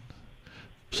bit.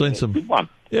 Seen some. Good one.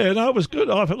 Yeah, no, it was good.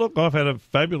 I've had a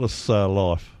fabulous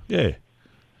life. Yeah.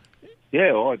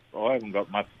 Yeah, I haven't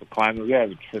got much to claim about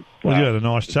except. Well, you had a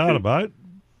nice charter boat.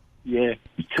 Yeah.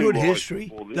 Good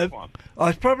history.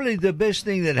 Probably the best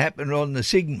thing that happened on the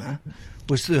Sigma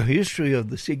was the history of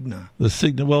the Sigma. The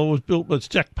Sigma, well, it was built. It's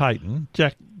Jack Payton,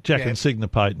 Jack and Sigma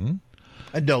Payton,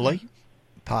 and Dolly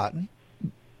Parton,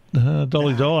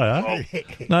 Dolly Dyer.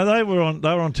 No, they were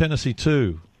on Tennessee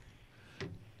 2.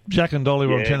 Jack and Dolly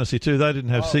were on Tennessee 2. They didn't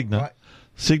have Sigma. Right.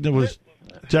 Sigma was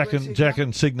Jack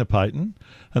and Sigma Payton,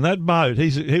 and that boat.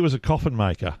 He was a coffin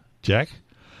maker, Jack.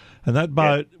 And that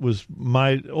boat was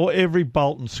made, or every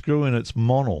bolt and screw in its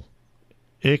monel,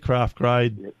 aircraft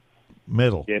grade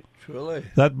metal. Yep. Truly.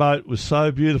 That boat was so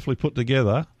beautifully put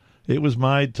together, it was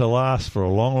made to last for a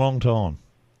long, long time.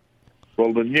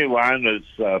 Well, the new owners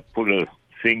put a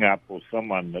thing up, or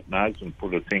someone that knows them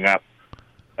put a thing up.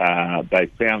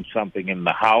 They found something in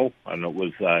the hull, and it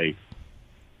was a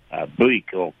beak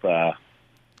of a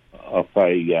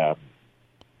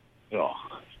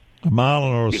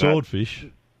marlin or a swordfish.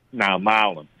 No,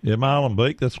 marlin. Yeah, marlin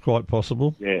beak, that's quite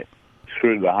possible. Yeah,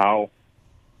 through the hull.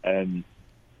 And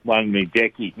one of my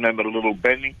deckies. Remember little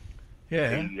Benny?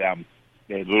 Yeah.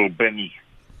 Little Benny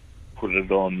put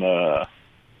it on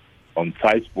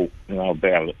Facebook,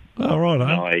 about it. Oh,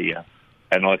 right,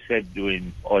 And I said to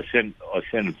him, I sent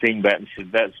a thing back and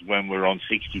said, that's when we're on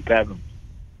 60 fathoms.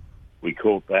 We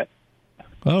caught that.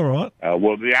 All right.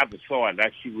 Well, the other side,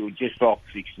 actually, we were just off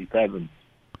 60 fathoms.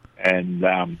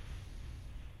 And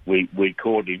we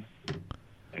caught him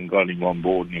and got him on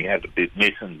board, and he had a bit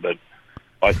missing. But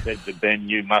I said to Ben,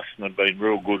 you mustn't have been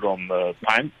real good on the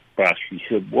paintbrush. He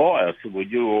said, why? I said, well,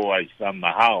 you always done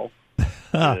the hull.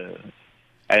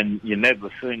 And you never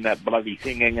seen that bloody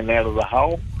thing hanging out of the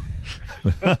hull?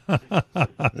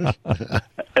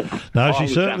 No, she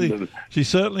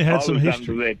certainly had some history. I was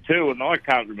under there too, and I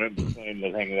can't remember seeing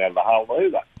it hanging out of the hull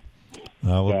either.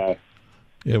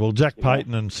 Well, Jack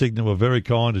Payton and Signer were very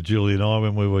kind to Julie and I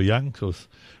when we were young, because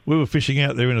we were fishing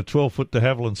out there in a 12-foot de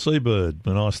Havilland Seabird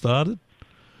when I started.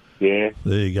 Yeah.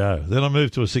 There you go. Then I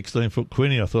moved to a 16-foot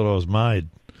Quinny. I thought I was made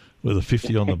with a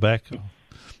 50 on the back.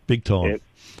 Big time. Yep.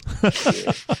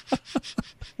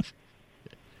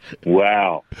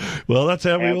 Wow. Well, that's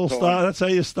how we all start. That's how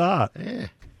you start. Yeah.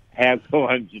 How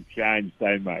times have changed,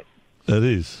 though, mate. It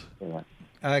is.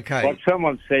 Okay. Like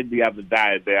someone said the other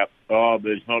day about,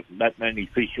 there's not that many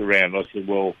fish around. I said,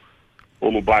 well,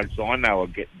 all the blokes I know are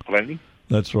getting plenty.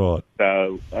 That's right.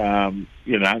 So,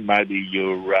 maybe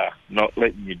you're not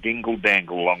letting your dingle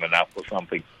dangle long enough or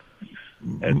something.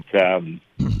 And,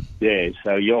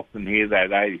 so you often hear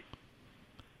that, eh?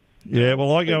 Yeah,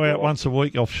 well, I go out once a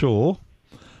week offshore,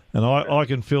 and I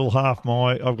can fill half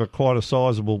I've got quite a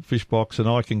sizable fish box, and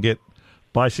I can get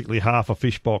basically half a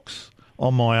fish box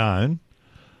on my own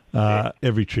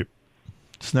every trip.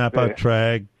 Snapper,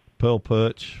 trag, pearl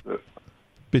perch,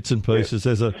 bits and pieces.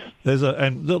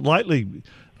 And lately,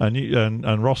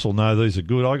 and Ross will know these are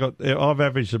good. I've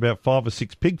averaged about 5 or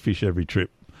 6 pigfish every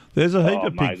trip. There's a heap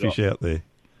of pigfish out there.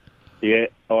 Yeah,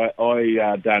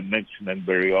 I don't mention them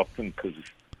very often because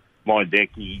my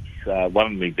deckies, one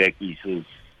of my deckies has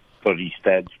got his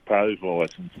dad's pro's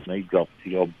licence, and he dropped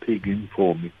the odd pig in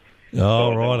for me.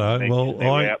 Oh, righto. Well,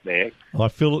 out there. I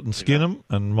fill it and skin them,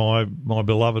 and my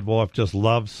beloved wife just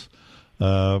loves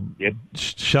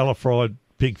shallow fried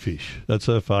pigfish. That's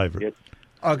her favourite. Yep.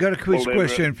 I've got a quiz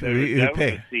question for you,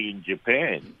 Peg. In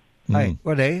Japan. Hey,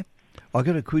 what are I've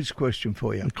got a quiz question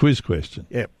for you. A quiz question?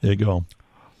 Yep. Yeah, go on.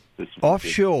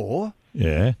 Offshore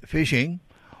fishing,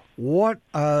 what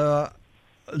are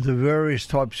the various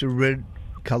types of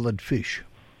red-coloured fish?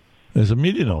 There's a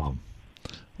million of them.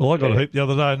 Well, I got a heap the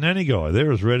other day, a nanny guy.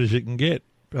 They're as red as you can get.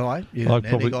 Right, yeah,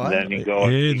 nanny guy.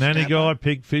 Yeah, nanny guy,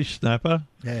 pigfish, snapper.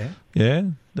 Yeah. Yeah.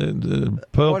 The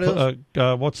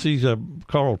pearl, what's these,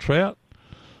 coral trout?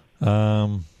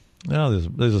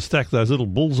 There's a stack of those little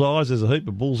bullseyes. There's a heap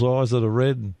of bullseyes that are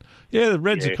red. And, the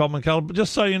red's a common colour, but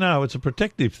just so you know, it's a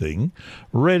protective thing.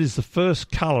 Red is the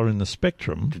first colour in the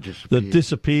spectrum that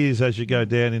disappears as you go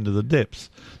down into the depths.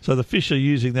 So the fish are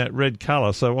using that red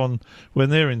colour. So when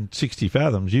they're in 60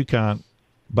 fathoms, you can't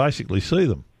basically see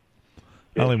them,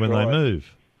 only when they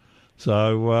move.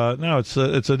 So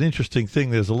it's an interesting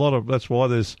thing. That's why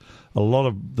there's a lot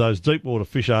of those deep water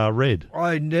fish are red.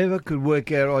 I never could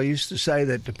work out. I used to say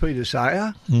that to Peter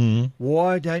Sayer.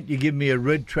 Why don't you give me a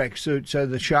red tracksuit so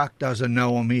the shark doesn't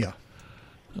know I'm here?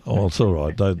 Oh, it's all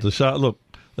right.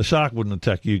 The shark wouldn't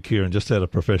attack you, Kieran, just out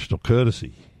of professional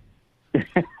courtesy.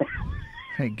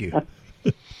 Thank you.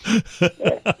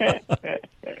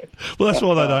 Well, that's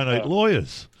why they don't eat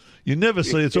lawyers. You never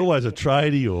see, it's always a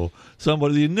tradie or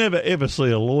somebody. You never, ever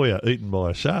see a lawyer eaten by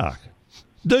a shark,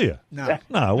 do you? No.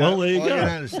 Well, there you go. I can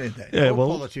understand that. Yeah, or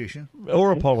a politician.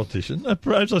 Or a politician.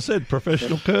 As I said,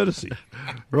 professional courtesy.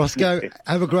 Roscoe,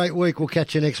 have a great week. We'll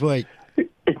catch you next week.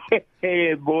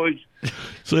 Yeah, boys.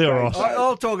 See you, Ross.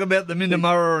 I'll talk about the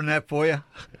Minamurra and that for you.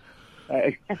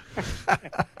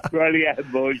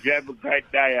 Rightio, boys. Have a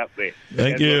great day up there.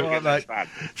 Thank you. Right, mate.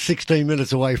 16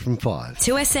 minutes away from 5.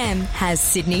 2SM has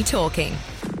Sydney talking.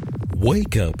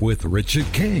 Wake up with Richard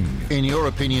King. In your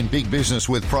opinion, big business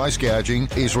with price gouging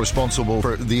is responsible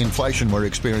for the inflation we're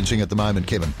experiencing at the moment,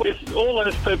 Kevin? If all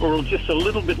those people were just a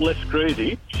little bit less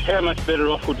greedy, how much better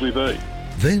off would we be?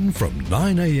 Then from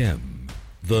 9 a.m,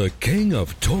 the king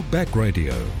of talkback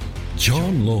radio,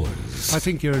 John Laws. I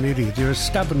think you're an idiot. You're a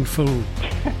stubborn fool.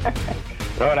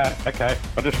 Righto, okay.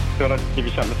 I just thought I'd give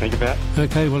you something to think about.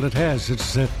 Okay, well, it has.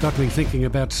 It's got me thinking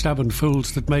about stubborn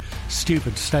fools that make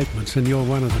stupid statements, and you're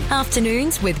one of them.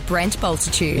 Afternoons with Brent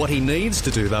Bultitude. What he needs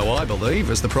to do, though, I believe,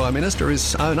 as the Prime Minister,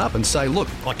 is own up and say, look,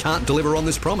 I can't deliver on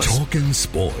this promise. Talking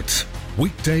sport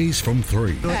Weekdays from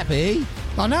 3. Happy?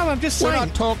 I know, I'm just saying. We're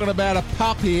not talking about a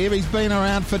pup here. He's been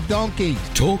around for donkeys.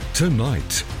 Talk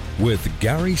Tonight with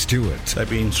Gary Stewart. They've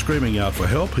been screaming out for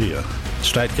help here.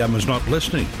 State government's not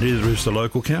listening. Neither is the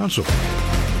local council.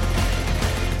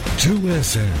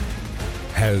 2SM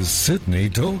has Sydney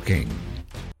talking.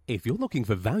 If you're looking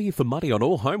for value for money on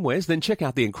all homewares, then check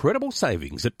out the incredible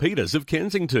savings at Peters of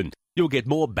Kensington. You'll get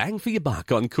more bang for your buck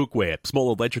on cookware,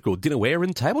 small electrical dinnerware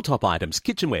and tabletop items,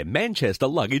 kitchenware, Manchester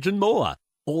luggage and more.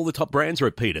 All the top brands are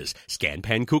at Peters.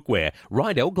 Scanpan Cookware,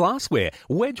 Rydell Glassware,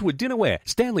 Wedgwood Dinnerware,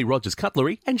 Stanley Rogers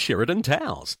Cutlery and Sheridan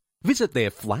Towels. Visit their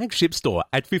flagship store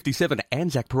at 57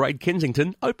 Anzac Parade,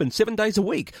 Kensington, open 7 days a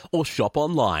week, or shop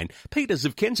online,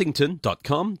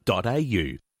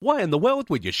 petersofkensington.com.au. Why in the world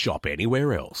would you shop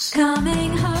anywhere else?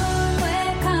 Coming home,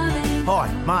 we're coming.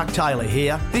 Hi, Mark Taylor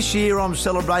here. This year I'm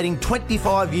celebrating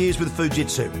 25 years with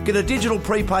Fujitsu. Get a digital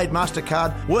prepaid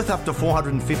MasterCard worth up to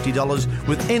 $450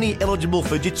 with any eligible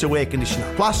Fujitsu air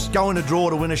conditioner. Plus, go in a draw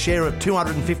to win a share of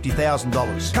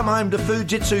 $250,000. Come home to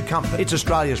Fujitsu Comfort. It's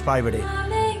Australia's favourite air.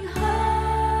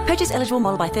 Purchase eligible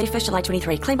model by 31st July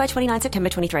 23. Claim by 29 September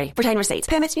 23. Retain receipts.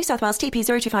 Permits New South Wales TP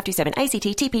 02527. ACT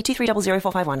TP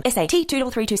 23000451. SA T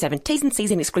 23327. T's and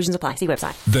C's and exclusions apply. See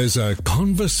website. There's a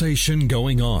conversation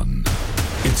going on.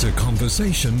 It's a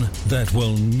conversation that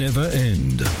will never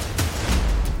end.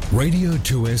 Radio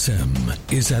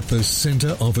 2SM is at the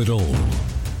centre of it all,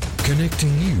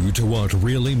 connecting you to what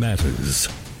really matters,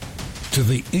 to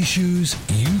the issues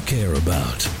you care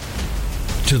about,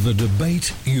 to the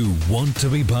debate you want to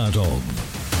be part of.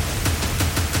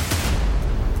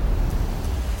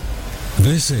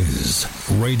 This is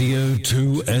Radio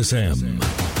 2SM.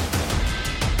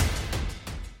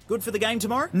 Good for the game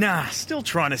tomorrow? Nah, still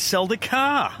trying to sell the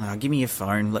car. Give me your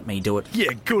phone, let me do it.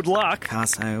 Yeah, good luck. Car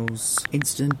sales,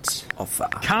 instant offer.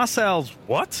 Car sales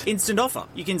what? Instant offer.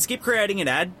 You can skip creating an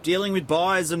ad, dealing with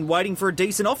buyers and waiting for a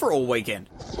decent offer all weekend.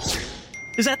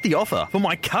 Is that the offer for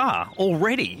my car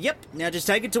already? Yep. Now just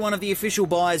take it to one of the official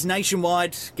buyers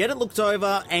nationwide, get it looked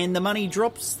over, and the money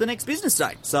drops the next business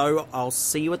day. So I'll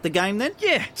see you at the game then?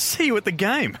 Yeah, see you at the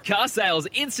game. Car sales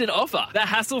instant offer. The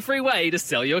hassle-free way to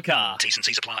sell your car. T's and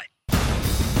C's apply.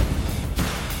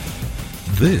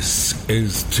 This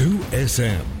is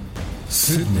 2SM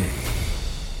Sydney.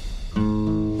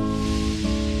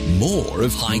 More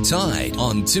of High Tide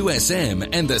on 2SM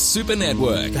and the Super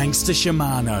Network. Thanks to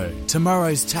Shimano.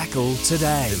 Tomorrow's tackle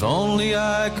today. If only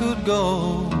I could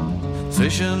go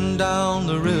fishing down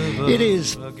the river. It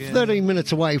is 13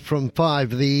 minutes away from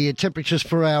 5. The temperatures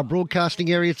for our broadcasting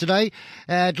area today.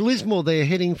 At Lismore, they're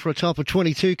heading for a top of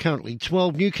 22, currently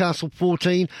 12. Newcastle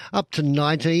 14, up to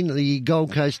 19. The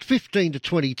Gold Coast 15 to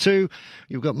 22.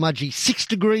 You've got Mudgee 6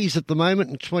 degrees at the moment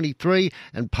and 23.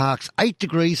 And Parkes 8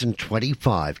 degrees and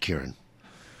 25, Kieran.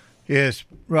 Yes,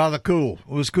 rather cool.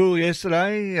 It was cool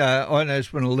yesterday. I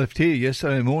noticed when I left here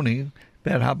yesterday morning,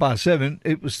 about 7:30,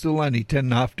 it was still only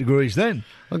 10.5 degrees then.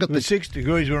 It was 6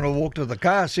 degrees when I walked to the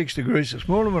car, 6 degrees this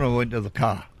morning when I went to the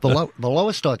car. The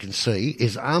lowest I can see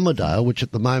is Armidale, which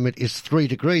at the moment is 3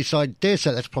 degrees. So I dare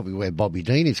say that's probably where Bobby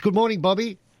Dean is. Good morning,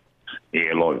 Bobby.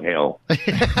 Yeah, like hell. I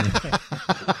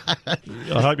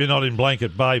hope you're not in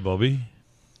Blanket Bay, Bobby.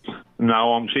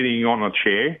 No, I'm sitting on a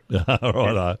chair.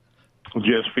 Righto.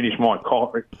 Just finished my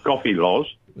coffee, Loz.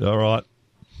 All right.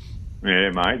 Yeah,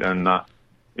 mate, and...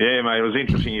 yeah, mate, it was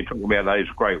interesting you talk about those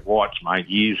great whites, mate.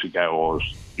 Years ago, I was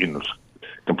in the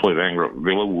complete anger at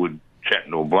Villawood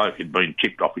chatting to a bloke who'd been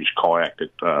tipped off his kayak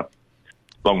at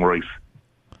Long Reef.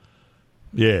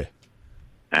 Yeah.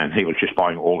 And he was just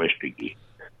buying all extra gear.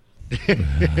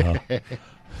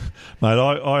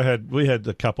 Mate, we had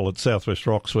a couple at Southwest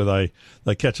Rocks where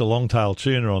they catch a long-tailed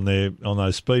tuna on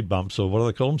those speed bumps, or what do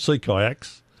they call them, sea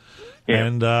kayaks, yeah.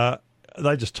 And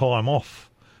they just tie them off.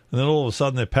 And then all of a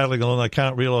sudden they're paddling along. They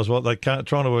can't realise trying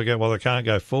to work out why they can't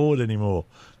go forward anymore.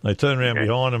 They turn around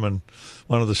behind them, and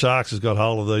one of the sharks has got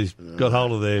hold of their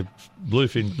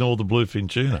bluefin, northern bluefin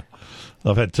tuna.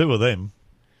 I've had 2 of them.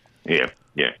 Yeah.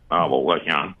 Oh well,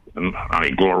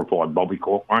 only glorified bobby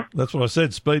cork, mate. That's what I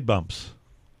said. Speed bumps.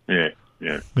 Yeah.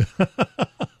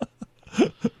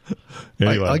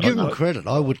 Anyway, I give them credit.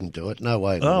 I wouldn't do it. No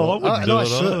way. Oh, I wouldn't do it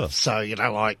either. So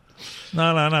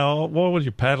No. Why would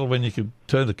you paddle when you could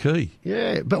turn the key?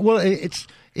 Yeah, but it's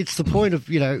the point of,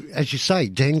 as you say,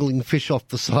 dangling fish off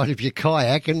the side of your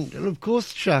kayak, and of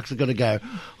course the sharks are going to go,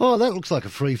 oh, that looks like a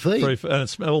free feed. And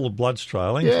it's all the blood's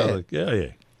trailing. Yeah. So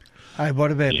yeah. Hey,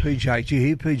 what about PJ? Did you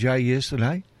hear PJ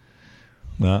yesterday?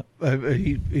 No.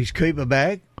 His keeper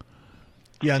bag.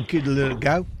 Young kid let it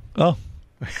go. Oh.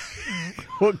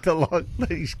 Walked along,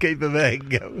 let his keeper bag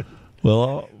go.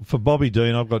 Well, for Bobby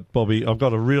Dean, I've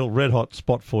got a real red hot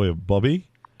spot for you, Bobby.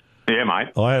 Yeah, mate.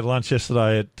 I had lunch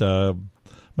yesterday at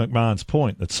McMahon's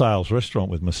Point at Sales Restaurant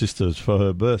with my sisters for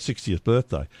her 60th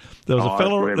birthday. There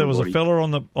was a fella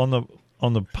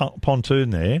on the pontoon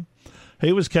there.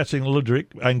 He was catching Ludric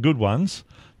and good ones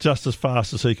just as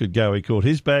fast as he could go. He caught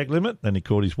his bag limit, then he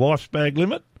caught his wife's bag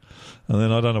limit, and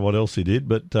then I don't know what else he did.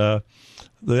 But the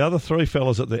other three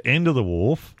fellas at the end of the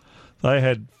wharf, they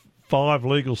had 5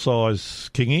 legal size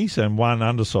kingies and 1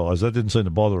 undersized. That didn't seem to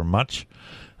bother them much,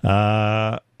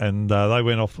 and they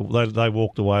went off. They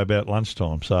walked away about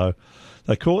lunchtime. So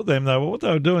they caught them. What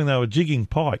they were doing, they were jigging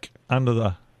pike under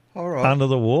the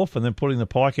wharf and then putting the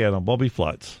pike out on bobby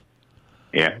floats.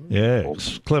 Yeah. Yeah,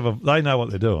 it's clever. They know what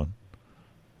they're doing.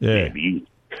 Yeah. But you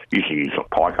used to use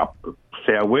pike up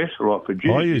southwest or like for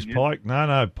Jews? I use pike.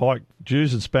 No, pike.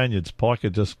 Jews and Spaniards, pike are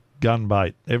just gun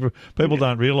bait. People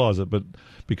don't realise it, but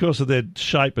because of their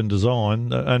shape and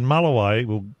design, and Mulloway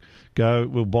will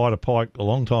bite a pike a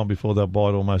long time before they'll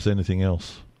bite almost anything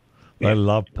else. They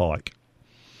love pike.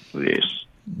 Yes.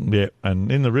 Yeah,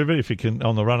 and in the river, if you can,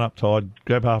 on the run-up tide,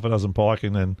 grab half a dozen pike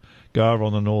and then go over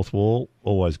on the north wall,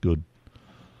 always good.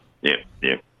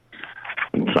 Yep.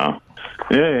 So,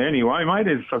 anyway, mate,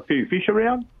 there's a few fish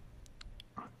around.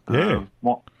 Yeah.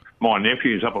 My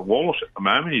nephew's up at Wallace at the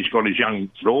moment. He's got his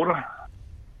young daughter,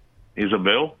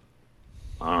 Isabel.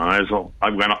 I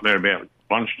went up there about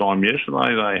lunchtime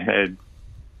yesterday. They had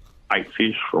 8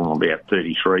 fish from about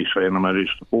 33 centimetres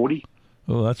to 40.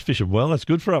 Oh, that's fishing well. That's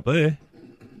good for up there.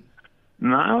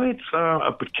 No, it's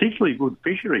a particularly good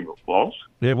fishery, Wallace.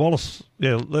 Yeah, Wallace.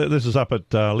 Yeah, this is up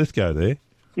at Lithgow there.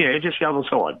 Yeah, just the other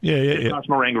side. Yeah. Past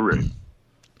Marangaroo.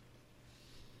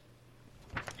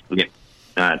 Yeah.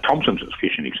 Thompson's is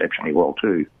fishing exceptionally well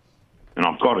too. And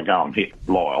I've got to go and hit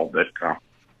Lyle, but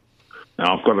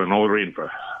I've got an order in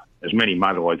for as many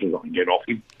motorways as I can get off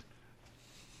him.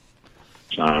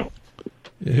 So.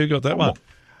 Yeah, who got that one?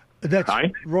 That's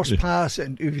Ross Parr,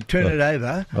 and if you turn it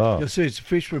over, you'll see it's a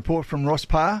fish report from Ross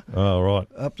Parr. Oh, right.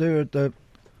 Up there at the...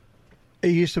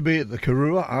 He used to be at the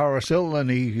Karua RSL,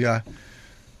 and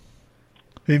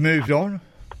he moved on.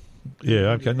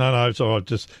 Yeah, okay. No, it's all right.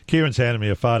 Just Kieran's handed me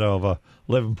a photo of a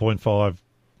 11.5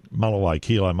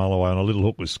 kilo Mulloway on a little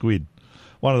hook with squid.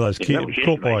 One of those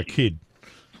caught by a kid.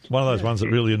 One of those ones that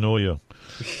really annoy you.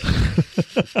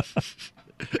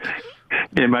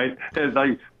 Yeah, mate.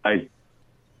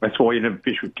 That's why you never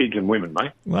fish with kids and women,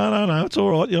 mate. No, it's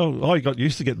all right. I got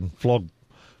used to getting flogged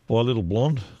by a little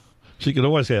blonde. She could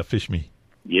always outfish me.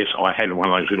 Yes, I had one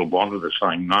of those little blondes with the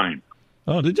same name.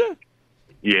 Oh, did you?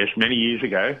 Yes, many years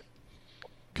ago.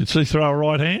 Could she throw a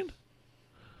right hand?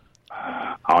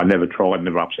 I never tried,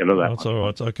 never upset her that That's all right,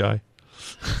 it's okay.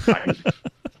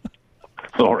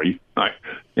 Sorry, mate.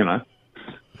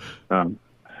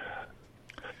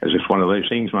 It's just one of these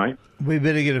things, mate. We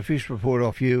better get a fish report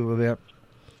off you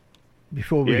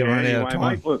before we run out of time.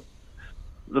 Mate, look,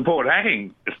 the Port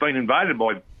Hacking has been invaded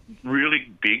by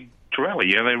really big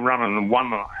trevally. Yeah, they're running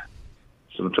one,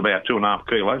 so it's about 2.5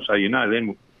 kilos. So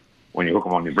then when you hook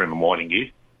them on your Bremen whiting gear.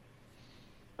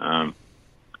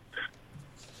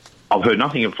 I've heard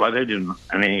nothing of flathead and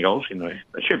anything else in there.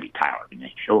 There should be tailor in there,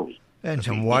 surely. And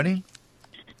some whiting?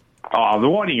 Oh, the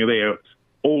whiting are there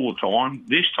all the time.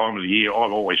 This time of the year,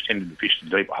 I've always tended to fish the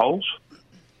deeper holes.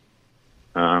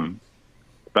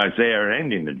 Both there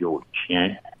and in the George,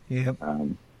 Yep.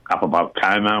 Up above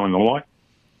Como and the like.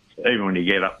 Even when you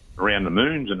get up around the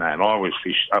moons and that, I always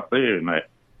fish up there in that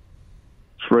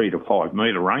 3 to 5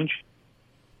 metre range.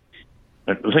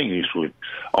 But the thing is,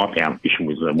 I found fishing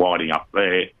with the whiting up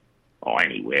there, or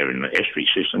anywhere in the estuary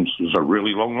systems, is a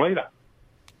really long leader.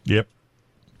 Yep.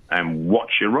 And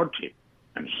watch your rod tip.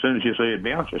 And as soon as you see it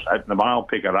bounce, just open the bail,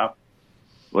 pick it up,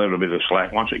 leave a bit of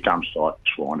slack. Once it comes tight,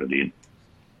 just wind it in.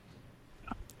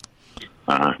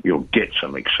 You'll get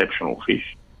some exceptional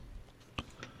fish.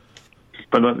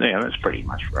 But that's pretty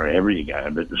much wherever you go.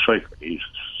 But the secret is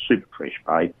super fresh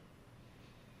bait.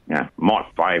 My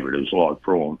favourite is live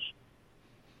prawns.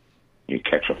 You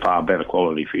catch a far better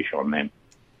quality fish on them.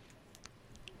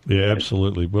 Yeah,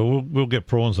 absolutely. Well, we'll get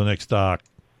prawns the next dark.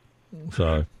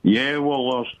 So. Yeah,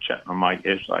 well, I was chatting to a mate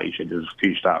yesterday. He said there's a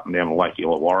few starting down the Lake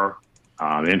Illawarra.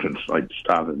 The entrance they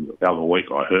started the other week,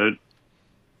 I heard.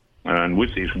 And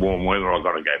with this warm weather, I've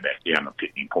got to go back down to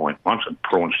Pitney Point. Once the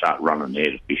prawns start running there,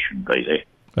 the fish should be there.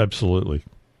 Absolutely.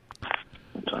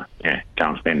 So, go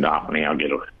and spend half an hour,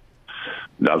 get a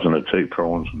dozen or 2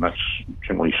 prawns, and that's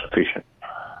generally sufficient.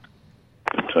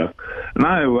 But,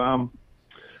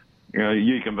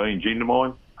 you can be in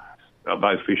Jindabyne. They're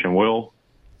both fishing well.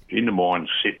 Jindabyne's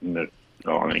sitting at,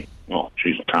 I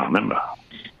can't remember.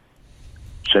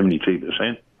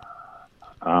 72%.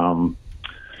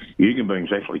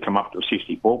 Yugambing's actually come up to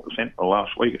 64% for the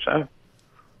last week or so.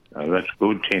 That's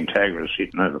good. Tantagara's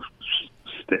sitting at a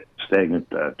stagnant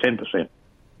 10%.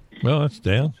 Well, that's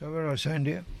down. So what I was saying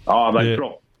to you? Oh, they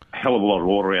dropped a hell of a lot of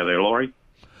water out of their lorry.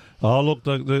 Oh, look,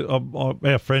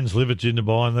 our friends live at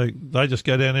Jindabyne. They just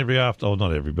go down every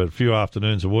not every, but a few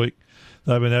afternoons a week.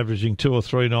 They've been averaging 2 or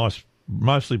 3 nice,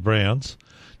 mostly browns,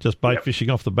 just bait fishing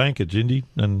off the bank at Jindy,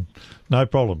 and no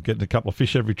problem, getting a couple of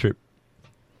fish every trip.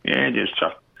 Yeah, just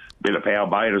a bit of power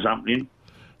bait or something in.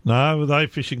 No, they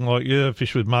fishing like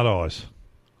fish with mud eyes.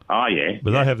 Oh, yeah.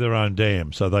 But they have their own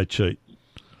dam, so they cheat.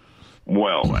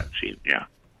 Well, that's it, yeah.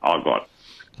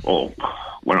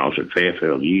 When I was at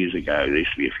Fairfield years ago, there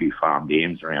used to be a few farm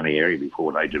dams around the area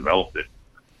before they developed it.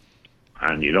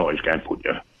 And you'd always go and put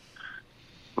your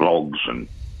logs and,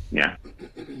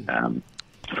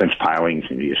 fence palings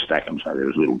and you stack them so there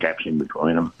was little gaps in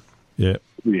between them. Yeah.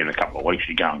 Within a couple of weeks,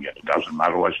 you go and get a dozen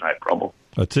motorways, no problem.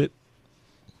 That's it.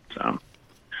 So,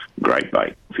 great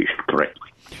bait, fished correctly.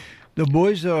 The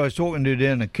boys that I was talking to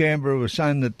down in Canberra were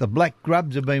saying that the black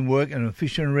grubs have been working and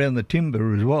fishing around the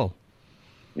timber as well.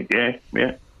 Yeah.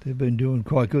 They've been doing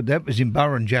quite good. That was in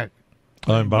Burrinjuck.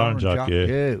 Oh, in Burrinjuck, yeah.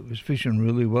 Yeah, it was fishing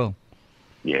really well.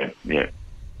 Yeah.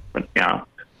 But, a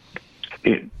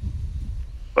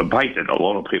bait that a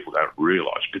lot of people don't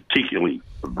realise, particularly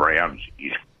the browns,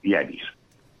 is yabbies.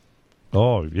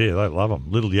 Oh, yeah, they love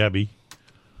them. Little yabby.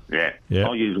 Yeah. Yeah.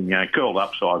 I'll use them, curled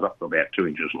up size up to about 2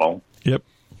 inches long. Yep.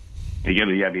 You get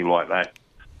a yabby like that,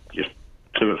 just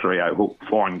 2 or 3/0 hook,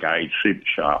 fine gauge, super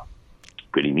sharp.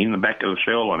 Put him in the back of the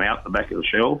shell and out the back of the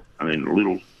shell, and then a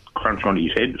little crunch onto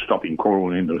his head to stop him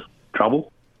crawling into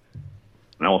trouble.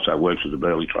 And also works as a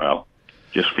burley trail.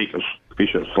 Just fish a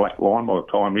slack line. By the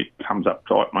time it comes up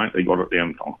tight, mate, they got it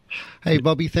down time. Hey,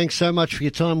 Bobby, thanks so much for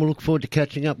your time. We'll look forward to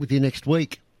catching up with you next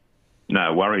week.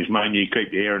 No worries, mate. You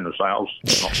keep your hair in the sails.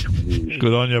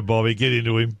 Good on you, Bobby. Get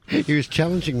into him. He was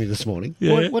challenging me this morning.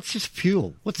 Yeah. What's this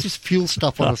fuel? What's this fuel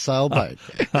stuff on a sailboat?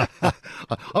 I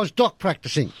was dock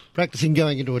practicing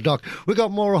going into a dock. We've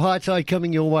got more High Tide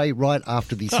coming your way right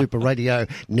after the Super Radio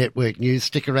Network news.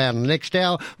 Stick around in the next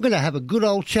hour. We're going to have a good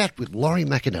old chat with Laurie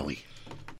McAnally.